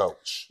good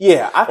coach.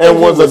 Yeah, I think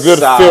and was a good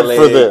fit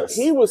for this.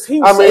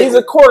 He's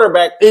a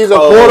quarterback. He's a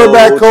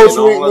quarterback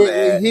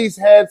coach. He's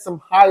had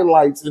some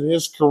highlights in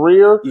his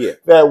career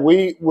that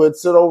we would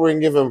sit over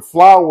and give him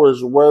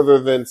flowers rather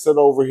than sit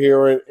over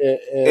here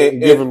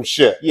and give him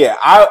shit. Yeah,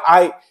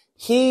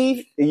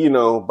 he,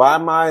 by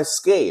my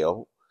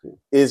scale,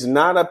 is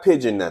not a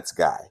pigeon nuts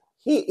guy.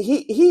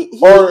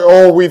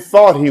 Or we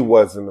thought he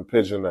wasn't a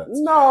pigeon nuts.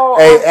 No.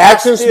 Hey,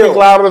 actions speak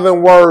louder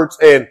than words,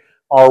 and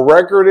our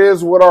record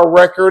is what our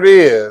record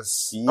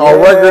is. Yes. Our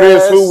record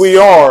is who we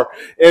are.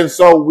 And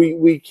so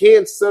we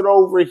can't sit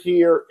over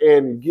here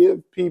and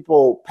give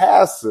people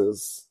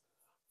passes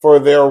for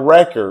their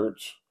record,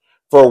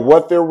 for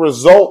what their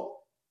result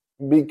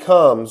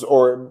becomes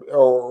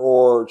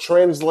or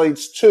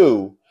translates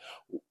to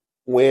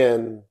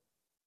when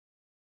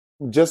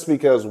just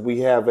because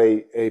we have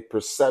a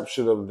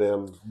perception of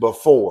them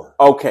before.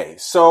 Okay,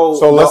 so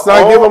let's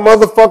not give a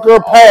motherfucker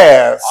a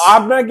pass.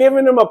 I'm not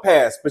giving him a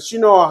pass, but you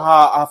know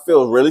how I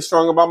feel really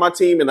strong about my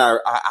team, and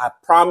I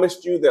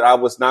promised you that I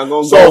was not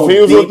going to go. So if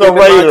he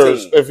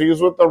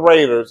was with the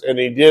Raiders, and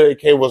he did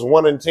it, was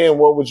 1-10,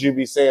 what would you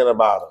be saying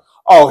about him?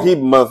 Oh, he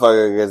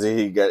motherfucker, because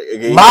he got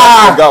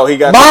to go. He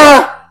got to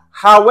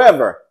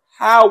go.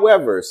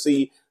 However,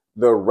 see,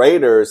 the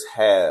Raiders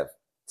have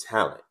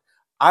talent.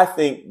 I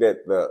think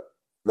that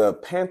the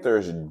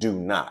Panthers do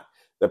not.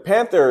 The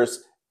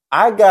Panthers,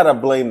 I gotta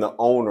blame the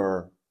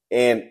owner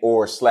and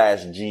or /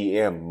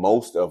 GM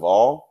most of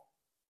all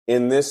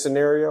in this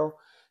scenario,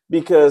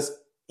 because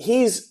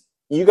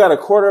you got a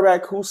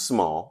quarterback who's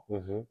small.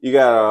 Mm-hmm. You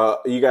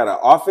got an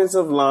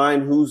offensive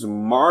line who's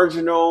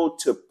marginal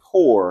to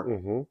poor.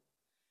 Mm-hmm.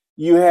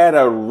 You had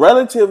a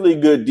relatively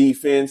good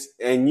defense,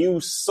 and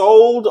you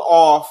sold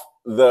off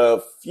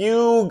the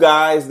few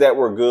guys that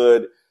were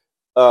good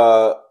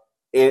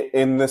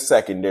in the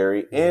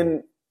secondary,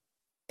 and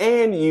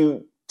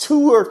you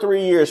 2 or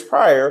 3 years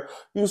prior,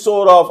 you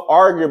sold off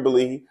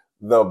arguably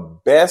the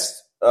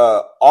best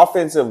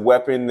offensive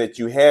weapon that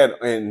you had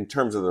in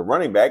terms of the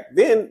running back.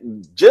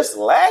 Then just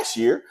last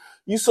year,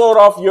 you sold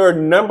off your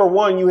number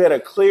one. You had a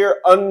clear,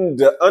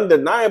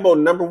 undeniable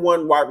number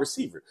one wide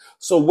receiver.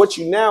 So what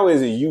you now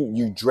is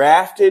you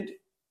drafted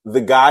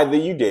the guy that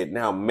you did.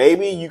 Now,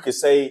 maybe you could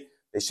say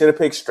they should have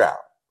picked Stroud.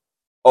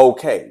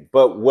 Okay,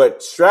 but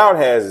what Stroud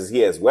has is he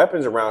has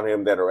weapons around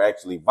him that are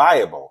actually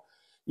viable.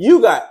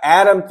 You got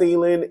Adam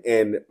Thielen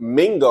and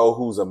Mingo,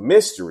 who's a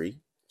mystery.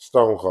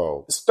 Stone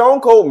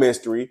cold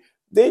mystery.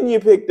 Then you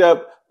picked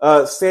up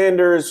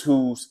Sanders,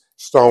 who's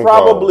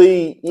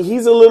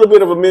he's a little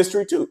bit of a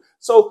mystery too.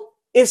 So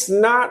it's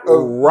not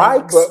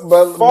Reich's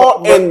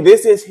fault, and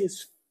this is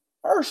his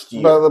first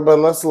year. But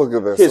let's look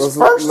at this. Let's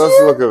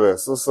look at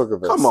this.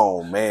 Come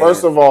on, man.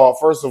 First of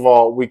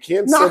all, we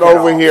can't sit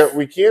over here.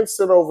 We can't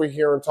sit over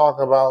here and talk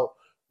about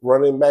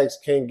running backs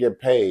can't get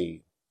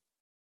paid.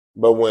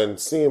 But when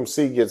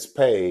CMC gets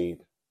paid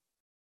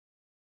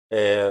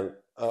and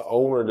an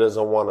owner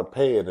doesn't want to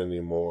pay it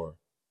anymore,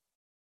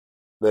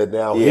 that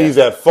now he's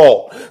at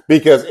fault,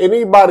 because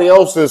anybody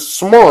else is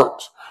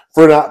smart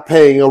for not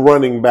paying a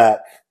running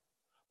back.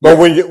 But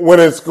when it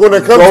comes time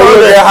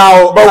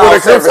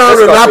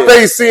to not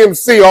pay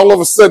CMC, all of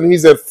a sudden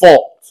he's at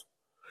fault.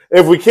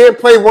 If we can't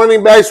play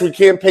running backs, we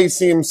can't pay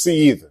CMC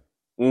either.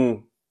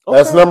 Okay.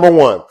 That's number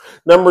one.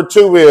 Number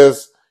two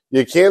is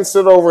you can't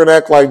sit over and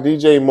act like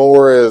DJ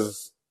Moore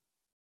is,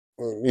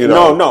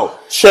 no.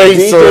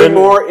 Chaser. DJ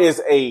Moore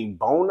is a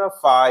bona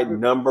fide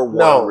number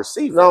one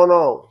receiver.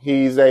 No.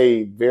 He's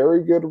a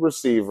very good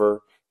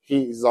receiver.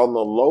 He's on the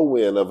low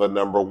end of a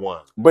number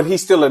one. But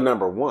he's still a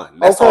number one.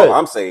 That's all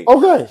I'm saying.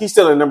 Okay. He's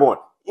still a number one.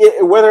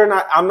 Whether or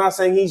not, I'm not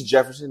saying he's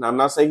Jefferson. I'm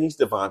not saying he's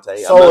Devontae.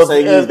 So I'm not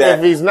saying he's that.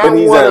 If he's not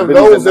one of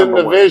those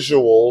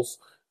individuals,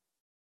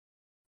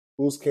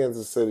 who's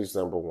Kansas City's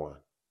number one?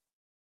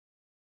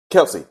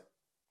 Kelsey.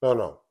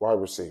 No. Wide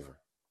receiver.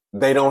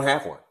 They don't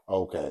have one.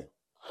 Okay.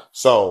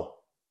 So,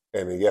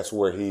 and guess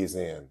where he's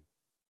in?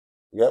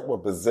 Get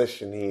what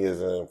position he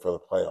is in for the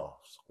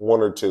playoffs.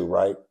 1 or 2,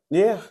 right?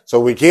 Yeah. So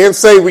we can't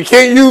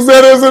use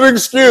that as an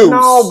excuse.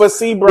 No, but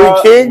see, bro.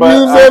 We can't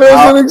use that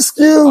as an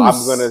excuse.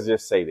 I'm going to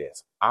just say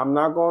this. I'm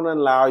not going to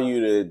allow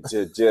you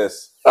to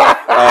just,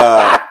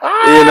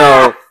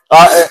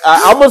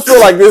 I almost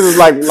feel like this is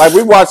like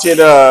we watch it.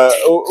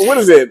 What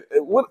is it?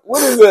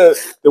 What is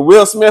the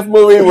Will Smith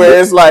movie where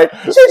it's like,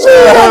 I'm just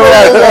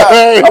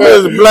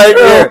black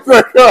man.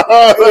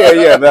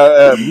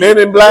 The Men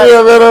in Black.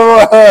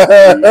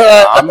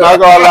 I'm not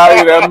gonna allow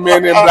you to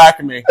Men in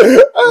Black me.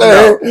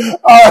 No.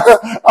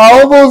 I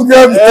almost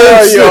got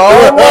that. You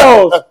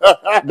almost,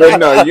 but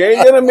no, you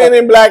ain't gonna Men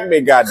in Black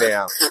me.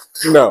 Goddamn,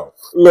 no.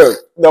 Look,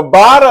 the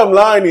bottom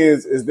line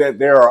is that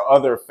there are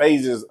other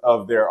phases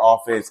of their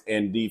offense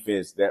and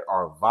defense that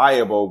are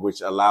viable, which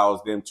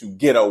allows them to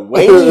get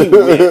away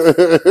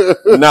with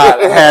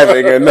not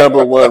having a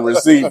number one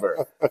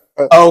receiver.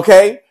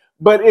 Okay?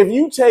 But if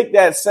you take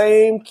that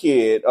same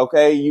kid,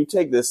 okay, you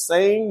take the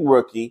same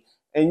rookie,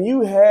 and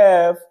you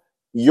have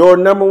your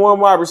number one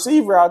wide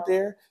receiver out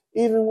there,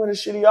 even with a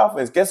shitty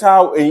offense, guess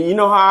how, and you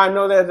know how I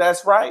know that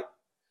that's right?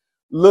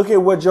 Look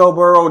at what Joe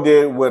Burrow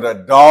did with a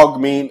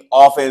dog meat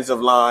offensive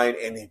line,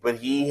 but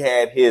he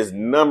had his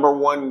number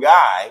one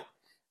guy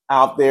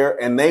out there,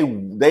 and they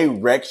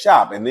wrecked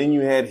shop. And then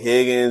you had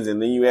Higgins,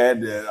 and then you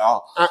had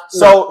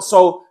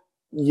so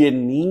you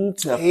need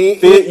to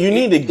fit. You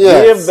need to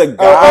give the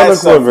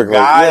guys some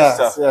guys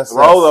to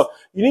throw the.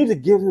 You need to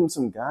give him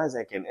some guys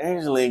that can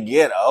actually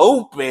get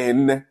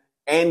open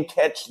and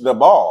catch the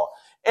ball.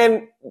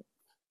 And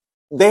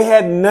they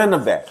had none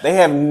of that. They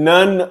have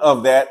none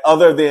of that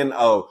other than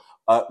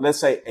let's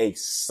say a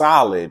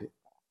solid,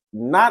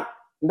 not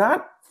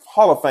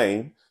Hall of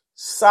Fame,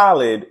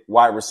 solid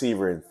wide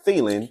receiver in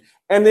Thielen,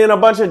 and then a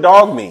bunch of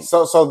dog meat.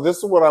 So this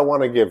is what I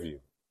want to give you,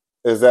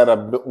 is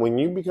that when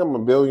you become a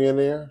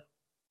billionaire,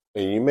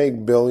 and you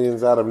make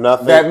billions out of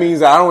nothing. That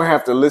means I don't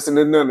have to listen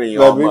to none of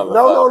y'all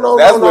motherfuckers. No.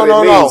 That's what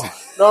it means.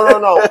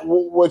 No.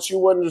 What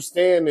you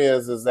understand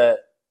is that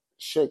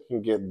shit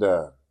can get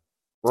done,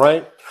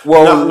 right?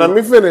 Well, now, let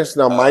me finish.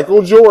 Now,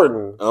 Michael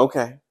Jordan,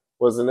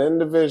 was an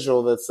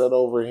individual that sat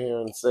over here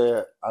and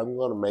said, "I'm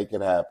going to make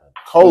it happen."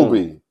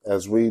 Kobe,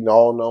 as we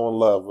all know and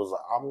love, was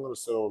like, "I'm going to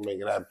sit over and make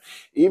it happen,"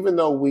 even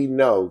though we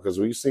know because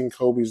we've seen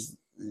Kobe's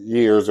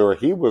years, or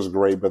he was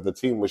great, but the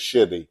team was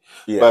shitty.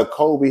 Yeah. But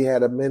Kobe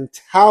had a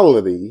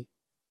mentality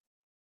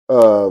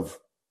of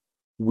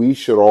we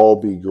should all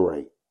be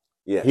great.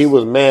 Yes. He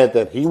was mad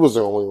that he was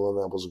the only one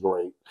that was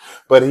great,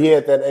 but he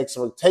had that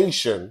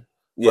expectation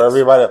for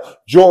everybody else.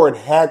 Jordan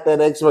had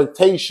that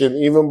expectation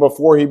even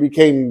before he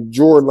became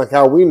Jordan, like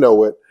how we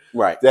know it.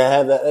 Right. They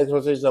had that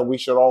expectation that we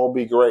should all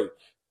be great.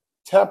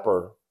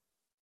 Tepper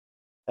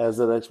has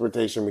that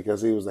expectation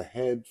because he was a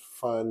hedge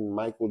fund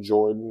Michael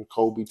Jordan,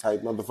 Kobe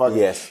type motherfucker.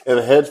 Yes. In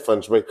a hedge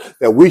fund space,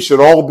 that we should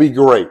all be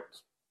great.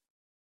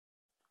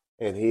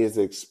 And he is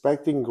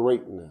expecting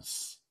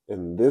greatness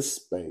in this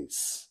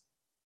space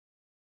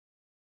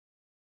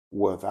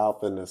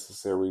without the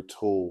necessary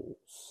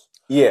tools.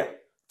 Yeah.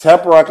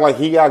 Tepper act like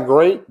he got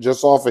great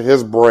just off of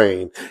his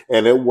brain.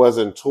 And it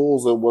wasn't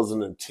tools, it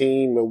wasn't a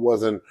team, it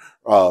wasn't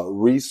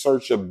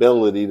research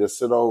ability to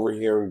sit over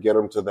here and get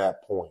him to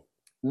that point.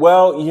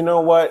 Well, you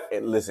know what?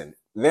 Listen,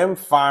 them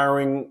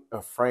firing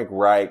Frank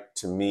Reich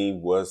to me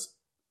was,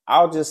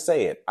 I'll just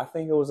say it, I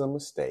think it was a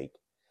mistake.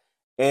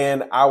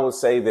 And I would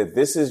say that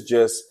this is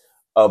just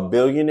a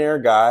billionaire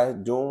guy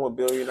doing what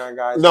billionaire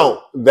guys do.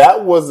 No,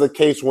 that was the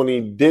case when he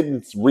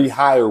didn't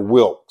rehire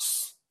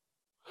Wilkes.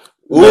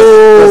 Ooh,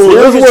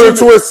 here's what a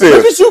twist is.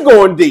 Look at you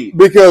going deep.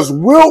 Because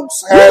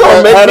Wilkes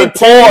had a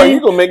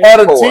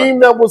team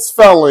that was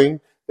failing.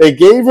 They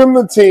gave him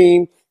the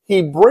team.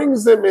 He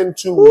brings them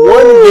into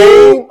one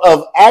game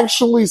of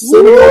actually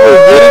sitting over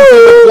getting to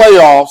the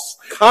playoffs.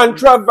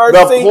 Controversy.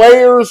 The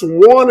players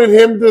wanted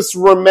him to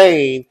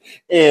remain,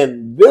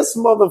 and this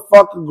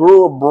motherfucker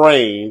grew a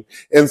brain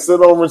and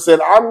sit over and said,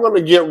 "I'm going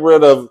to get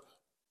rid of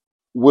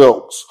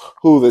Wilkes,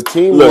 who the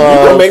team loves. You're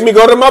going to make me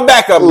go to my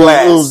backup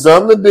blast. Who's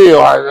done the deal.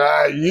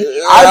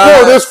 I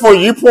know this for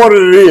you. You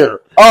pointed it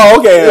here. Oh,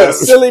 okay. Yeah.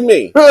 Silly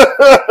me.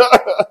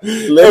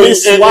 Let me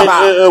swap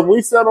out. And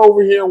we sat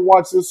over here and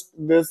watched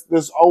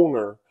this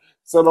owner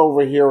sit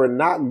over here and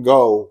not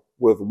go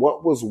with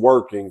what was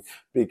working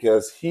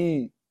because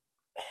he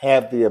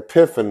had the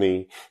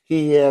epiphany.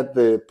 He had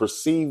the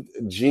perceived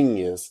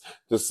genius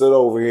to sit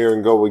over here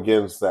and go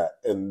against that.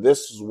 And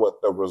this is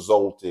what the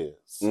result is.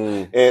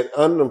 And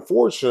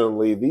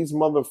unfortunately, these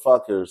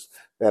motherfuckers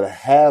that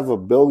have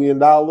 $1 billion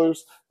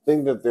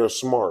think that they're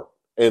smart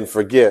and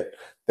forget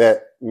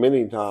that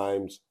many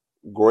times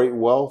great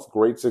wealth,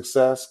 great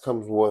success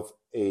comes with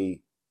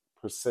a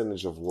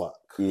percentage of luck.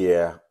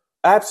 Yeah,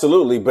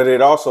 absolutely. But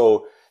it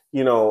also,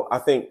 I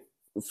think,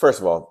 first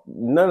of all,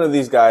 none of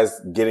these guys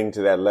getting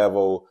to that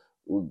level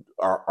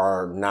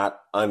are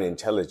not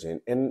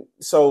unintelligent. And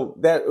so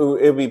that it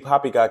would be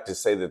poppycock to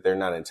say that they're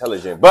not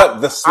intelligent.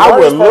 But I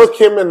would look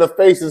him in the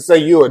face and say,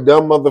 "You a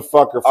dumb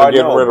motherfucker for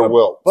getting rid of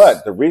Wilkes."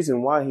 But the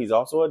reason why he's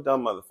also a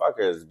dumb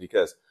motherfucker is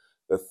because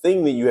the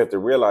thing that you have to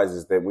realize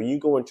is that when you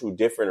go into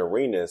different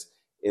arenas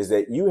is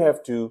that you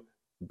have to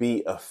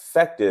be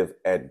effective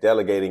at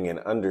delegating and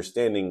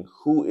understanding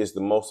who is the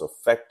most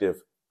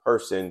effective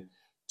person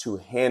to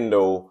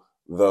handle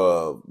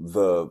the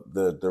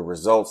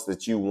results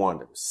that you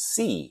want to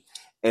see.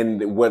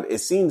 And what it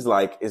seems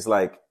like is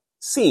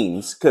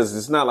because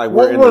it's not like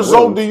we're in the room. What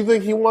result do you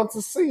think he wants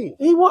to see?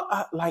 He want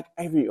like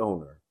every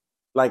owner,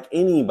 like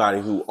anybody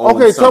who owns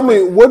something. Tell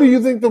me, what do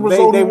you think the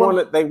result they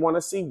want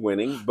to see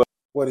winning, but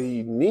what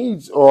he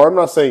needs, or I'm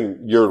not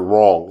saying you're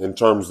wrong in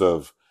terms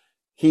of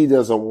he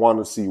doesn't want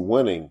to see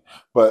winning,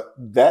 but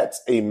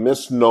that's a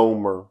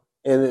misnomer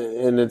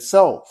in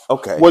itself.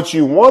 Okay. What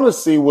you want to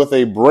see with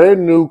a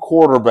brand new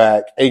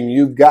quarterback, and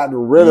you've gotten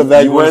rid of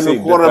that brand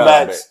new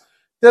quarterback's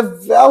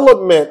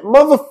development.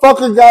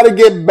 Motherfucker got to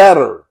get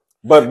better.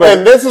 But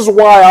and this is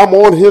why I'm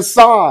on his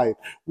side.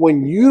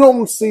 When you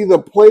don't see the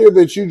player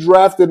that you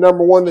drafted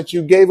number one, that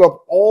you gave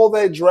up all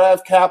that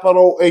draft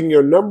capital and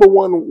your number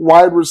one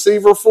wide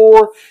receiver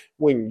for,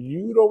 when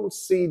you don't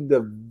see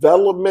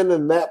development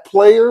in that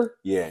player,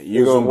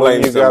 you're going to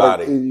blame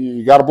somebody.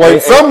 You got to blame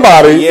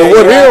somebody. It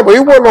was him. He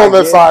wasn't on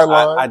that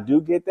sideline. I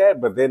do get that,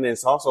 but then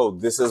it's also,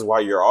 this is why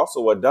you're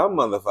also a dumb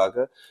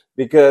motherfucker,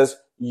 because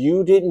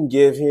you didn't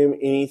give him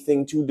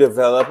anything to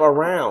develop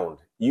around.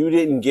 You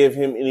didn't give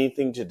him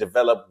anything to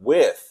develop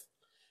with.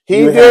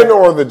 He didn't,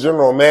 or the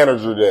general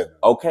manager did.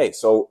 Okay,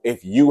 so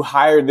if you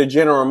hired the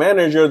general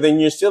manager, then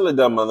you're still a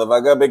dumb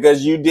motherfucker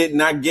because you did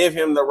not give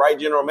him the right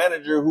general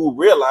manager who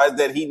realized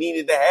that he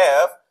needed to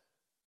have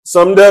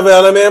some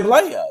development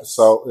players.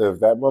 So if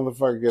that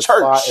motherfucker gets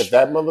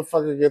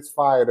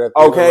fired at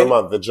the end of the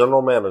month, the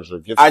general manager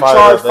gets fired. I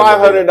charge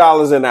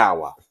 $500 an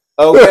hour.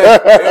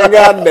 Okay,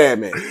 God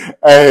damn it.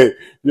 Hey,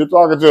 you're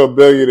talking to a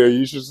billionaire.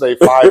 You should say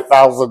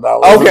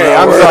 $5,000. Okay,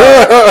 I'm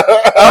sorry.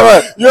 All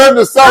right. You're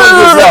underselling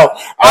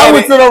yourself. I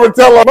would sit over and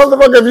tell a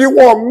motherfucker, if you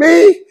want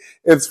me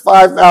It's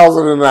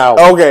 $5,000 an hour.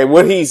 Okay,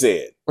 what he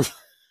said.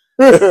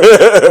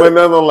 But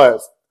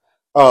nonetheless,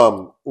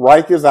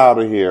 Reich is out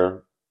of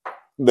here.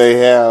 They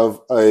have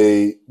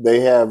the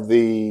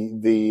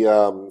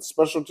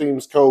special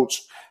teams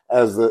coach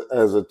as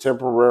a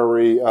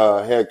temporary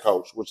head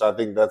coach, which I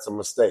think that's a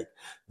mistake.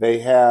 They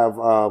have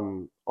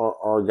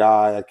our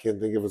guy, I can't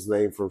think of his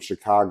name, from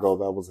Chicago.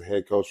 That was a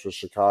head coach for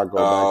Chicago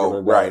back in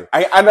the day. Right.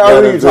 I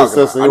know who you're talking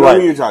about. I know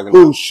who you're talking about.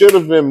 Who should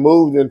have been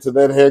moved into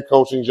that head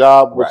coaching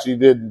job, which he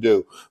didn't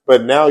do.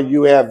 But now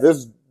you have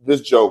this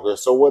joker.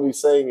 So what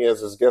he's saying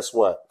is guess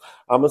what?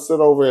 I'm gonna sit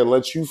over and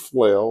let you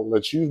flail,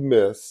 let you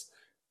miss,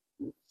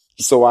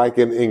 so I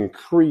can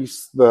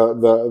increase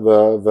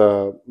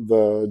the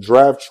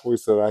draft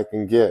choice that I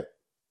can get.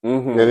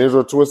 Mm-hmm. And here's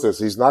what twist is: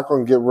 he's not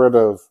going to get rid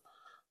of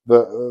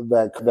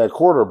that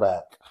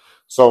quarterback.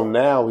 So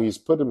now he's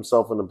put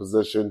himself in a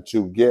position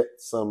to get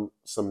some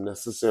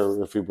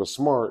necessary. If he was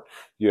smart,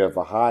 you have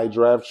a high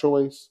draft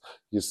choice.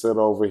 You sit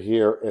over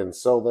here and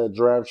sell that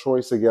draft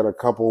choice to get a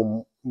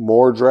couple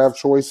more draft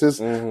choices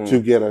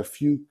to get a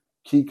few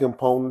key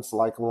components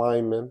like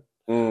linemen.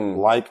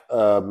 Like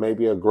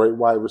maybe a great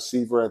wide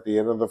receiver at the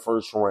end of the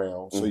first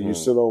round. So you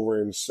sit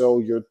over and sell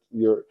your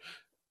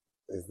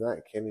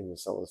can't even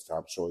sell his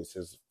top choice.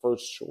 His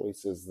first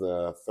choice is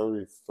the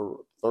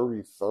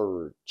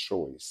 33rd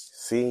choice.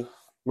 See?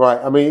 Right.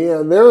 I mean,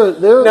 yeah,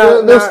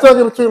 they're stuck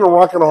in between a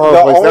rock and a hard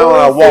place. The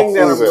only thing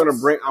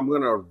that I'm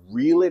gonna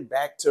reel it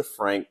back to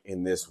Frank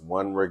in this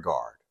one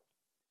regard.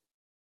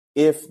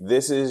 If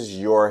this is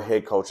your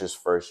head coach's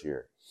first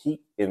year,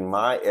 he, in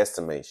my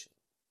estimation,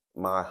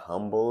 my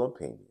humble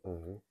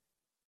opinion,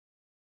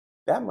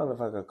 that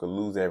motherfucker could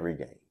lose every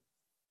game.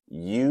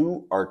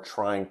 You are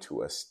trying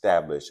to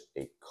establish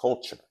a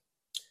culture.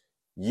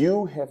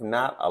 You have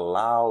not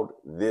allowed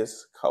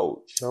this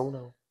coach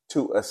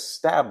to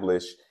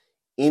establish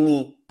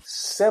any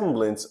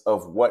semblance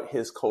of what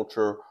his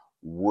culture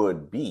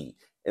would be.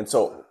 And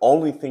so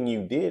only thing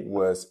you did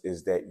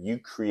is that you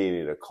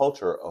created a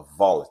culture of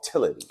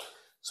volatility.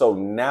 So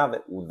now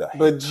that the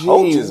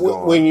coach is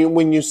gone,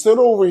 when you sit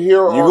over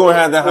here, you're gonna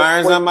have to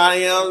hire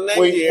somebody else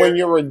next year. When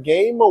you're a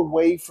game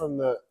away from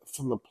the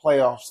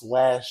playoffs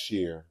last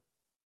year,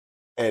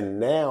 and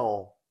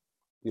now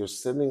you're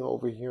sitting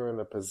over here in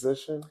a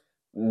position,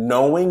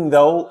 knowing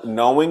though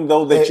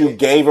that you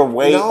gave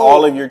away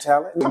all of your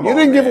talent. You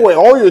didn't give away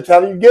all your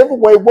talent. You gave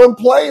away one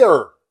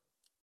player.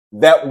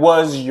 That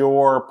was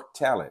your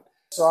talent.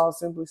 So I'll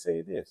simply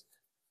say this: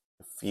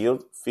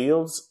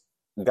 Fields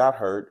got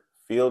hurt.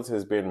 Fields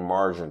has been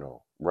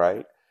marginal,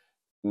 right?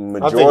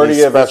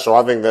 Majority of special.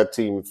 I think that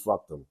team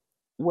fucked him.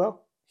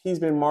 Well, he's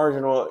been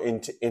marginal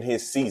in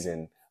his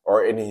season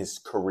or in his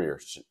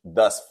career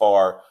thus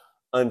far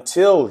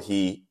until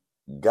he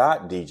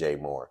got DJ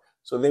Moore.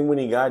 So then when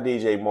he got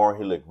DJ Moore,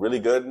 he looked really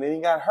good, and then he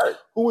got hurt.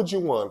 Who would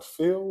you want,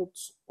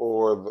 Fields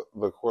or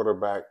the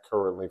quarterback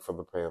currently for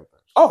the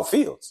Panthers? Oh,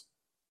 Fields.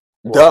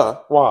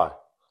 Duh. Why?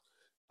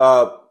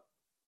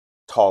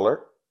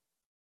 Taller,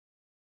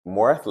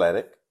 more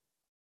athletic,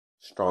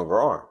 stronger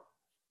arm.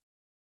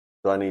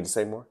 Do I need to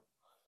say more?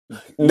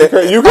 You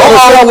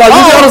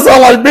gotta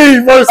sound like me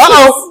versus.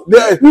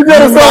 You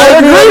gotta sound like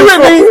agree with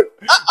me.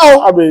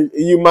 I mean,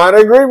 you might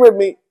agree with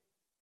me.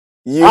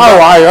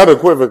 I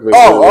unequivocally.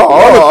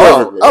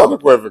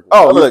 Unequivocally.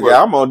 Look,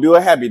 I'm gonna do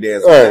a happy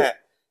dance on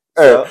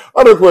that.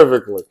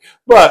 Unequivocally,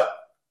 but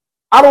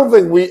I don't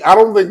think we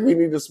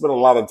need to spend a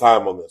lot of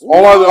time on this.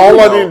 All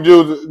I need to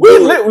do is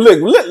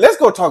let's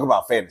go talk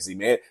about fantasy,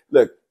 man.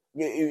 Look,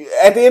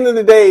 at the end of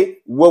the day,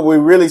 what we're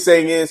really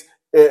saying is,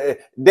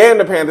 damn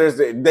the Panthers,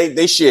 they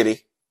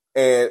shitty,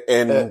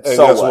 and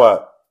so guess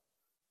what?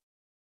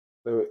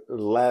 The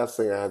last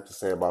thing I have to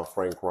say about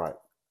Frank Reich,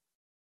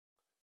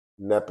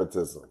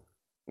 nepotism.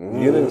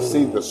 You didn't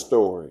see the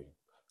story.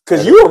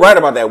 Because you were right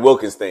about that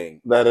Wilkins thing.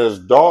 That his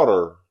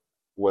daughter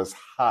was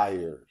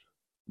hired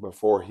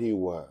before he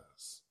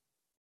was.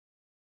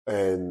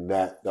 And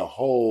that the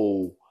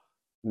whole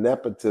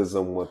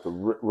nepotism with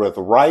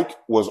Reich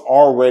was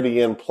already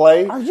in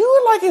play. Are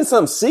you like in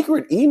some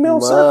secret email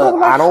circle?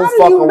 Like, I don't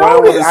fuck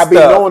around with it. I be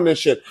knowing this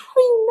shit. How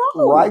do you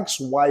know? Reich's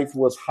wife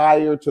was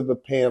hired to the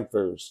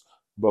Panthers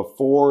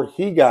before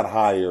he got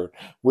hired,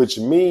 which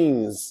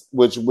meant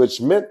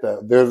that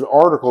there's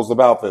articles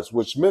about this,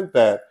 which meant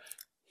that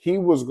he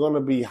was going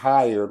to be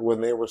hired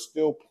when they were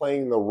still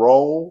playing the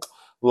role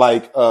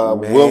like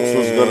Wilkes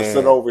was going to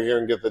sit over here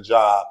and get the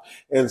job.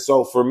 And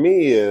so for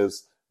me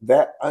is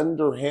that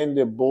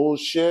underhanded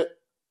bullshit.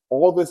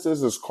 All this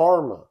is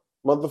karma,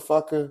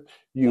 motherfucker.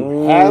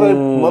 You had a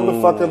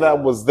motherfucker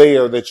that was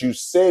there that you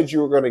said you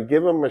were going to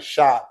give him a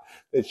shot,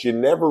 that you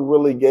never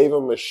really gave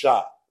him a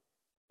shot.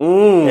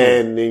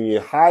 And then you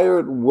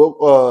hired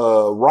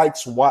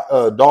Reich's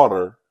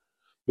daughter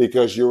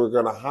because you were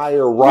going to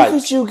hire Reich.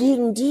 Look at you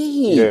getting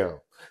deep. Yeah.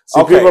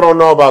 See, people don't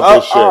know about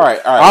this shit. All right.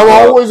 I'm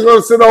always going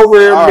to sit over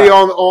here and be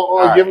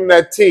on give him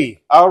that tea.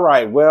 All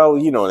right. Well,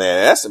 you know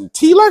that. That's some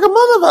tea like a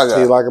motherfucker.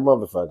 Tea like a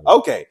motherfucker.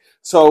 Okay.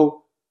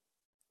 So,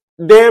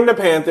 damn the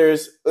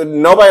Panthers.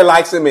 Nobody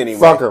likes them anyway.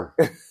 Fuck them.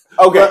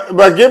 Okay.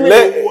 But give me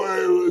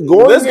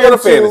let's go to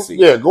fantasy.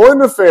 Yeah, going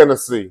to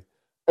fantasy.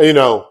 You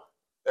know,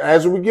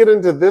 as we get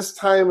into this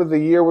time of the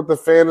year with the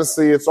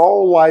fantasy, it's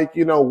all like,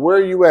 you know, where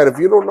are you at? If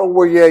you don't know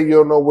where you're at, you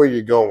don't know where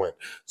you're going.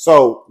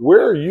 So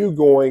where are you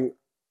going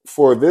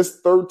for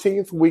this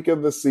 13th week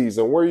of the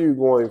season? Where are you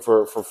going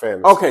for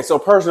fantasy? Okay, so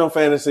personal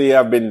fantasy,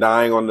 I've been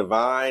dying on the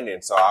vine,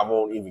 and so I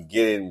won't even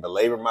get in and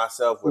belabor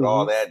myself with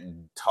all that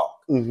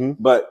talk.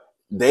 But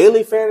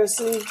daily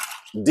fantasy,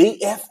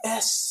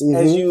 DFS,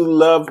 as you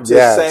love to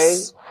say,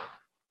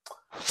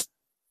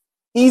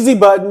 easy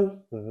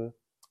button.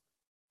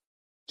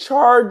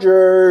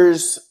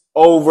 Chargers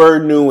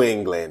over New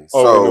England.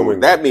 So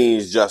that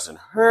means Justin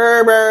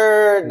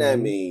Herbert. That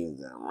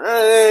means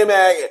running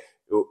back.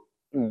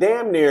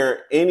 Damn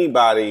near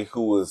anybody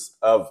who was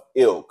of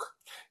ilk.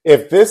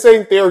 If this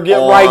ain't their get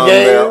right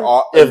game,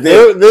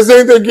 this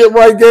ain't their get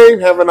right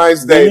game, have a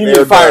nice day. Then you need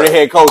to fire the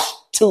head coach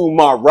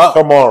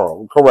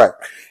tomorrow.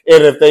 Correct.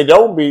 And if they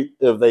don't beat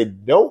the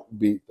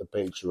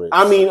Patriots,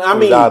 I mean,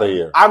 out of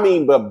here.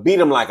 But beat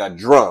them like a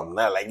drum.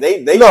 Like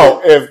they no.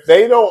 If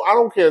they don't, I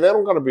don't care. They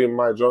don't got to be in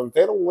my drum. If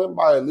they don't win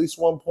by at least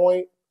 1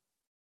 point,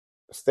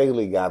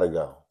 Staley got to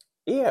go.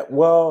 Yeah.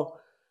 Well,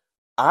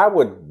 I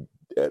would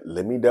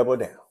let me double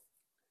down.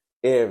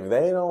 If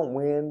they don't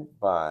win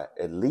by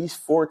at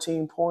least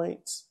 14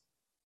 points,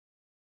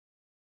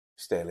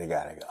 Staley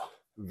got to go.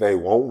 They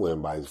won't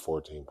win by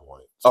 14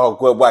 points. Oh,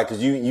 well, why?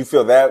 Because you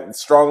feel that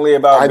strongly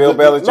about Bill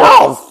Belichick?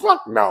 No,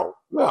 fuck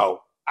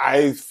no.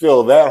 I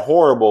feel that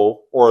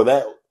horrible or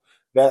that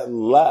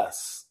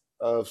less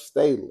of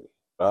Staley.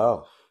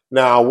 Oh.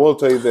 Now, I will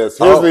tell you this.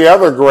 Here's the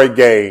other great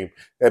game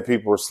that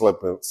people are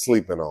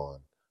sleeping on.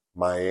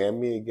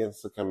 Miami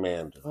against the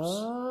Commanders.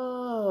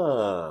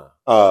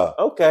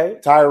 Okay.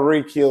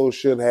 Tyreek Hill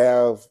should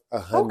have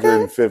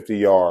 150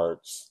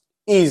 yards.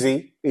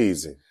 Easy.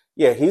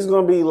 Yeah, he's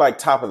going to be like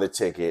top of the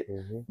ticket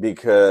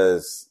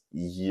because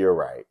you're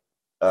right.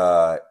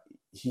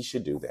 He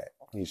should do that.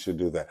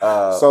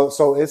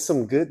 So it's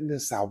some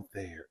goodness out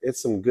there.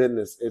 It's some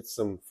goodness. It's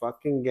some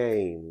fucking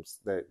games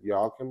that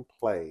y'all can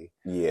play.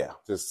 Yeah.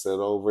 To sit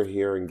over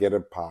here and get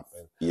it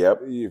popping.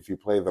 Yep. If you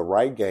play the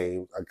right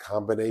game, a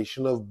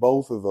combination of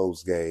both of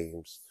those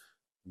games,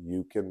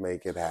 you can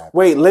make it happen.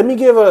 Wait, let me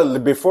give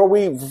before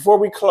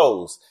we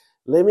close,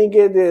 let me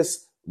give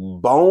this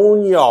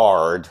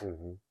boneyard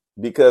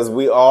because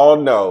we all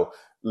know,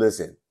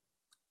 listen,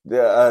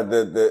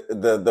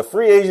 the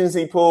free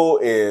agency pool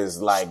is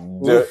like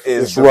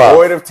is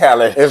devoid of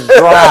talent. It's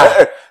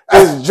dry.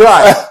 It's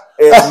dry.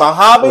 It's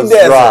Mojave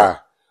Desert. Dry.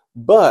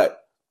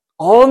 But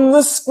on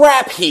the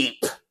scrap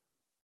heap,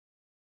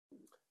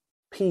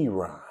 P.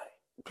 Ryan.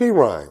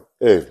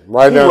 Hey,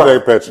 right down their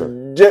picture.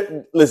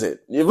 Listen,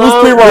 who's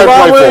P.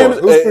 Ryan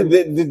play for?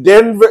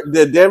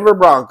 The Denver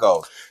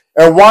Broncos.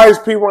 And why is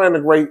P. Ryan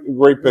a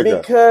great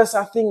pickup? Because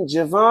I think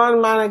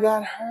Javon might have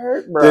got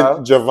hurt,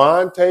 bro.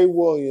 Javonte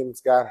Williams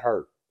got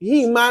hurt.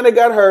 He might have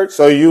got hurt.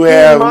 So you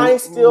have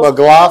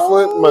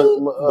McLaughlin.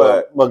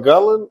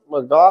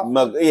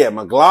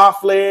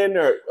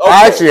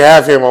 I actually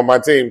have him on my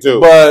team too.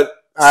 But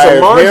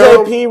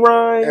Samardzija P.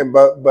 Ryan.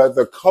 But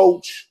the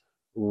coach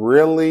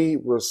really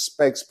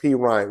respects P.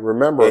 Ryan.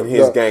 Remember, and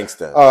his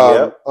gangster.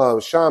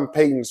 Sean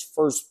Payton's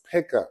first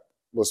pickup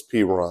was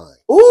P. Ryan.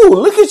 Ooh,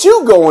 look at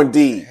you going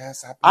deep.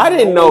 Yes, I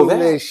didn't know that.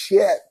 This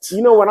shit.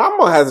 You know what? I'm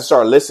gonna have to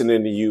start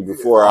listening to you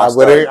before I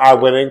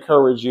would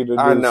encourage you to do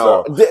so. I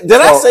know. Did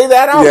I say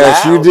that out loud?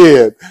 Yes, you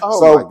did.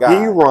 Oh, so my God.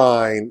 P.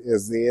 Ryan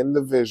is the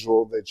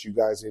individual that you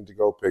guys need to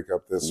go pick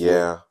up this week.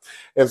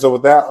 And so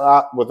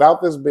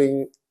without this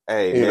being,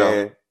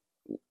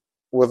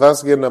 with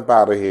us getting up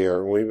out of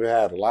here, we've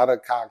had a lot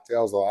of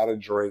cocktails, a lot of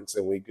drinks,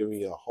 and we've given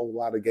you a whole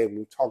lot of game.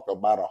 We've talked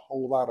about a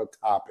whole lot of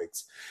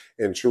topics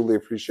and truly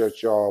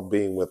appreciate y'all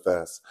being with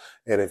us.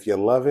 And if you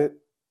love it,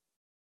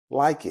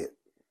 like it.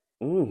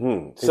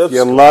 If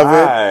you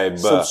love it,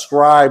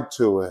 subscribe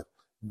to it,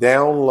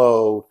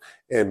 download,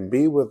 and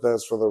be with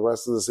us for the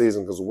rest of the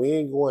season because we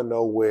ain't going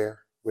nowhere.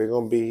 We're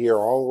going to be here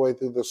all the way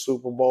through the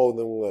Super Bowl, and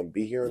then we're going to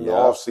be here in the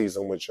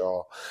offseason with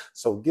y'all.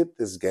 So get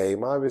this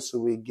game.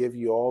 Obviously, we give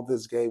you all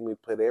this game. We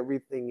put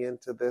everything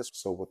into this.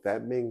 So with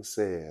that being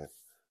said,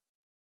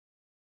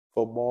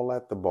 Football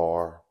at the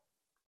Bar,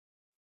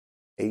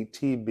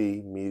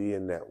 ATB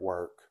Media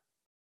Network.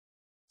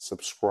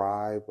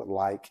 Subscribe,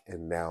 like,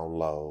 and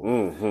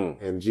download.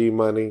 And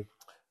G-Money,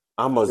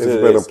 it's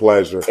been a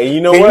pleasure. And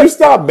you know Can what? you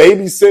stop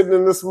babysitting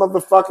in this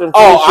motherfucking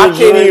I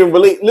can't even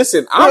believe.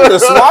 Listen, I'm the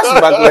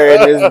swashbuckler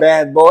in this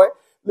bad boy.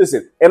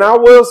 Listen, and I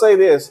will say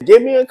this.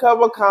 Give me a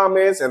couple of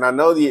comments, and I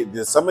know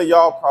that some of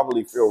y'all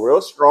probably feel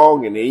real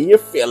strong and in your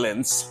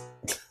feelings,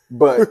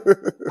 but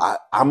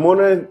I'm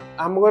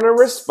gonna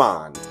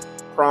respond.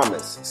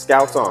 Promise.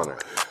 Scouts honor.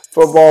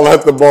 Football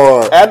at the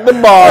Bar. At the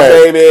bar,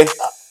 baby.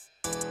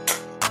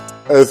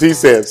 As he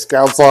said,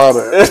 Scouts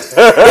honor.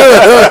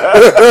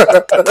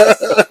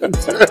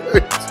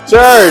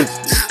 Church.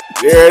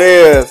 There it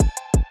is.